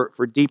for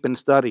deepened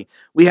study.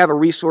 We have a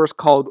resource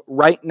called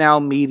Right Now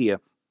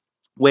Media,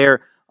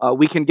 where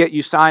we can get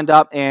you signed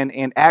up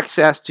and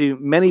access to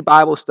many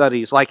Bible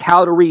studies, like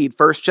how to read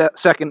 1st,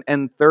 2nd,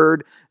 and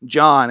 3rd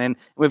John. And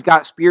we've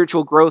got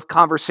spiritual growth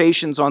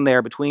conversations on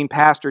there between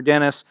Pastor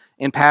Dennis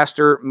and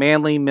Pastor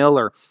Manley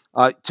Miller.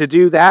 To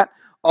do that,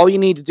 all you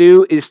need to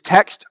do is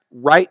text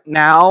Right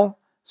Now,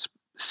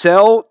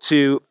 cell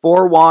to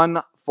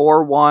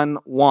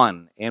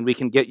 41411, and we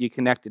can get you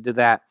connected to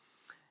that.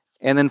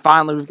 And then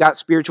finally, we've got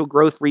spiritual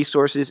growth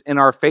resources in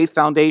our Faith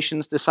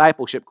Foundations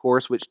discipleship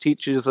course, which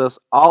teaches us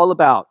all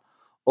about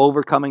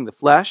overcoming the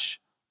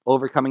flesh,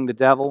 overcoming the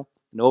devil,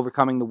 and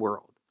overcoming the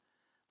world.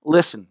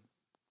 Listen,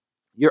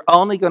 you're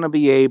only going to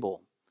be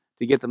able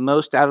to get the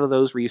most out of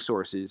those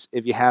resources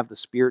if you have the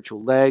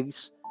spiritual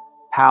legs,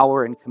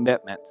 power, and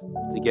commitment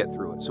to get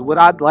through it. So what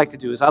I'd like to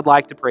do is I'd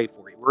like to pray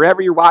for you.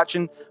 Wherever you're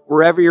watching,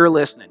 wherever you're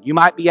listening. You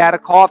might be at a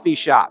coffee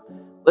shop.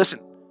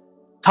 Listen,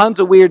 tons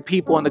of weird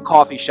people in the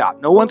coffee shop.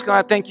 No one's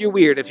going to think you're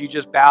weird if you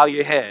just bow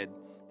your head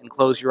and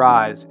close your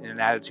eyes in an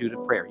attitude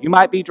of prayer. You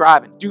might be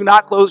driving. Do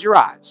not close your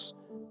eyes.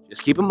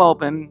 Just keep them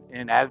open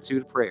in an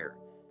attitude of prayer.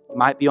 You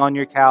might be on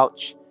your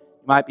couch.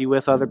 You might be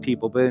with other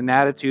people, but in an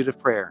attitude of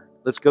prayer.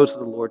 Let's go to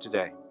the Lord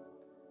today.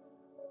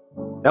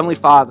 Heavenly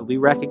Father, we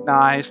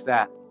recognize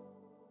that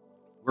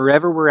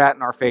wherever we're at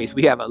in our faith,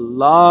 we have a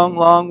long,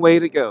 long way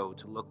to go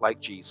to look like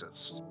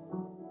Jesus.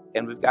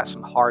 And we've got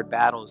some hard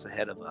battles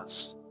ahead of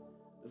us.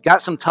 We've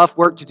got some tough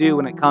work to do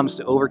when it comes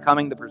to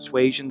overcoming the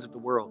persuasions of the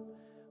world.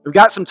 We've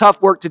got some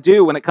tough work to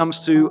do when it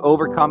comes to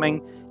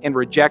overcoming and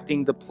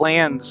rejecting the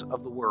plans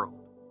of the world.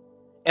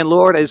 And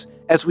Lord, as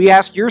we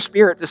ask your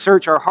Spirit to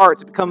search our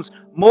hearts, it becomes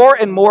more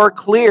and more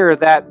clear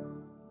that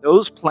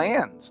those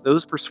plans,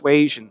 those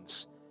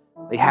persuasions,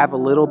 they have a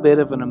little bit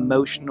of an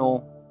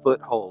emotional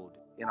foothold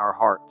in our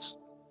hearts.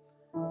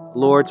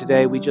 Lord,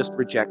 today we just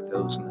reject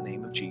those in the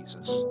name of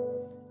Jesus.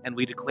 And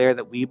we declare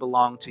that we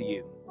belong to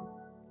you.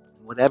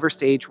 Whatever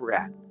stage we're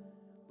at,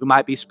 we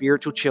might be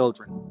spiritual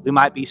children, we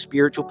might be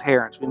spiritual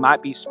parents, we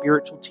might be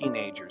spiritual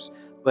teenagers,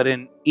 but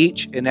in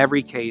each and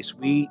every case,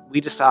 we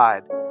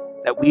decide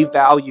that we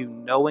value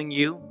knowing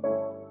you,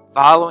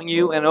 following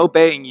you, and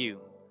obeying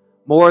you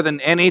more than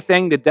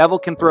anything the devil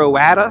can throw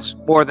at us,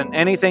 more than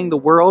anything the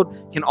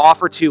world can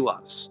offer to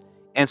us.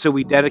 And so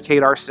we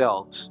dedicate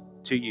ourselves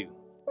to you.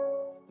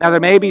 Now, there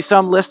may be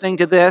some listening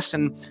to this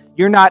and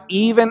you're not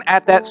even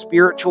at that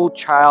spiritual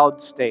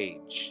child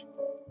stage.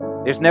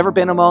 There's never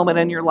been a moment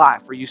in your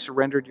life where you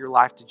surrendered your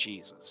life to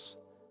Jesus.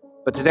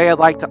 But today I'd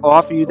like to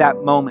offer you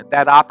that moment,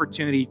 that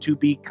opportunity to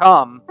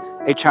become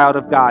a child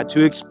of God,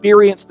 to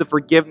experience the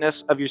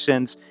forgiveness of your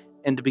sins,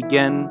 and to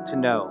begin to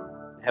know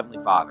the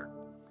Heavenly Father.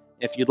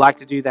 If you'd like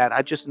to do that,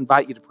 I just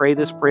invite you to pray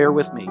this prayer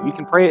with me. You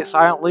can pray it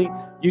silently.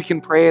 You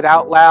can pray it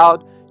out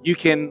loud. You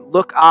can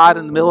look odd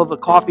in the middle of a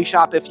coffee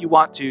shop if you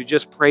want to.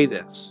 Just pray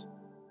this.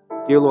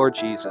 Dear Lord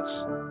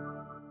Jesus,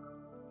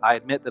 I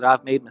admit that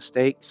I've made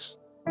mistakes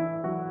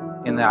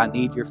and that I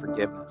need your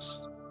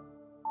forgiveness.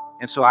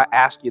 And so I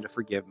ask you to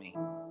forgive me.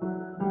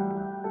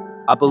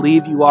 I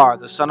believe you are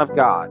the Son of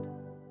God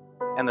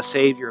and the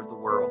Savior of the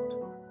world.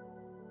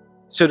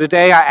 So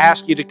today I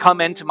ask you to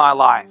come into my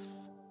life.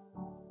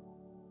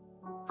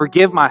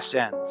 Forgive my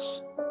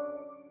sins.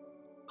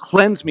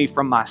 Cleanse me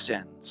from my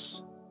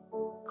sins.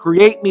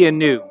 Create me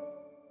anew.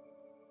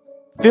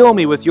 Fill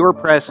me with your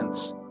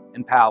presence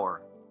and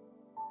power.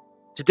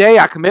 Today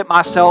I commit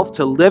myself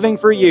to living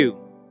for you.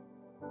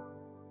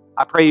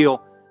 I pray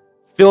you'll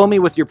fill me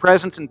with your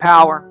presence and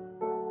power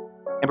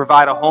and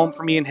provide a home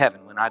for me in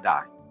heaven when I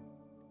die.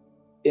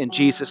 In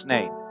Jesus'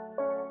 name,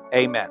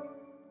 amen.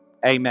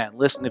 Amen.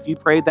 Listen, if you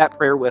prayed that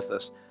prayer with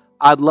us,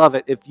 I'd love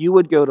it if you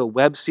would go to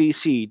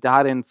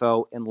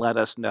webcc.info and let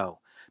us know,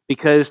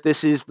 because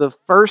this is the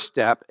first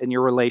step in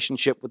your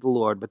relationship with the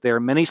Lord, but there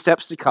are many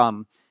steps to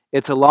come.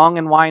 It's a long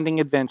and winding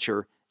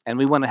adventure, and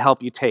we want to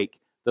help you take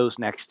those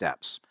next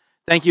steps.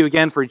 Thank you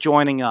again for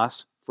joining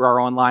us for our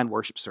online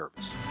worship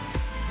service.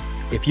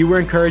 If you were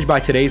encouraged by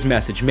today's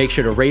message, make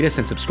sure to rate us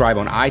and subscribe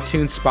on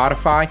iTunes,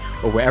 Spotify,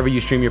 or wherever you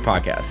stream your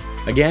podcast.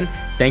 Again,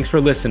 thanks for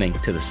listening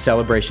to the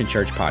Celebration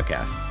Church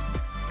podcast.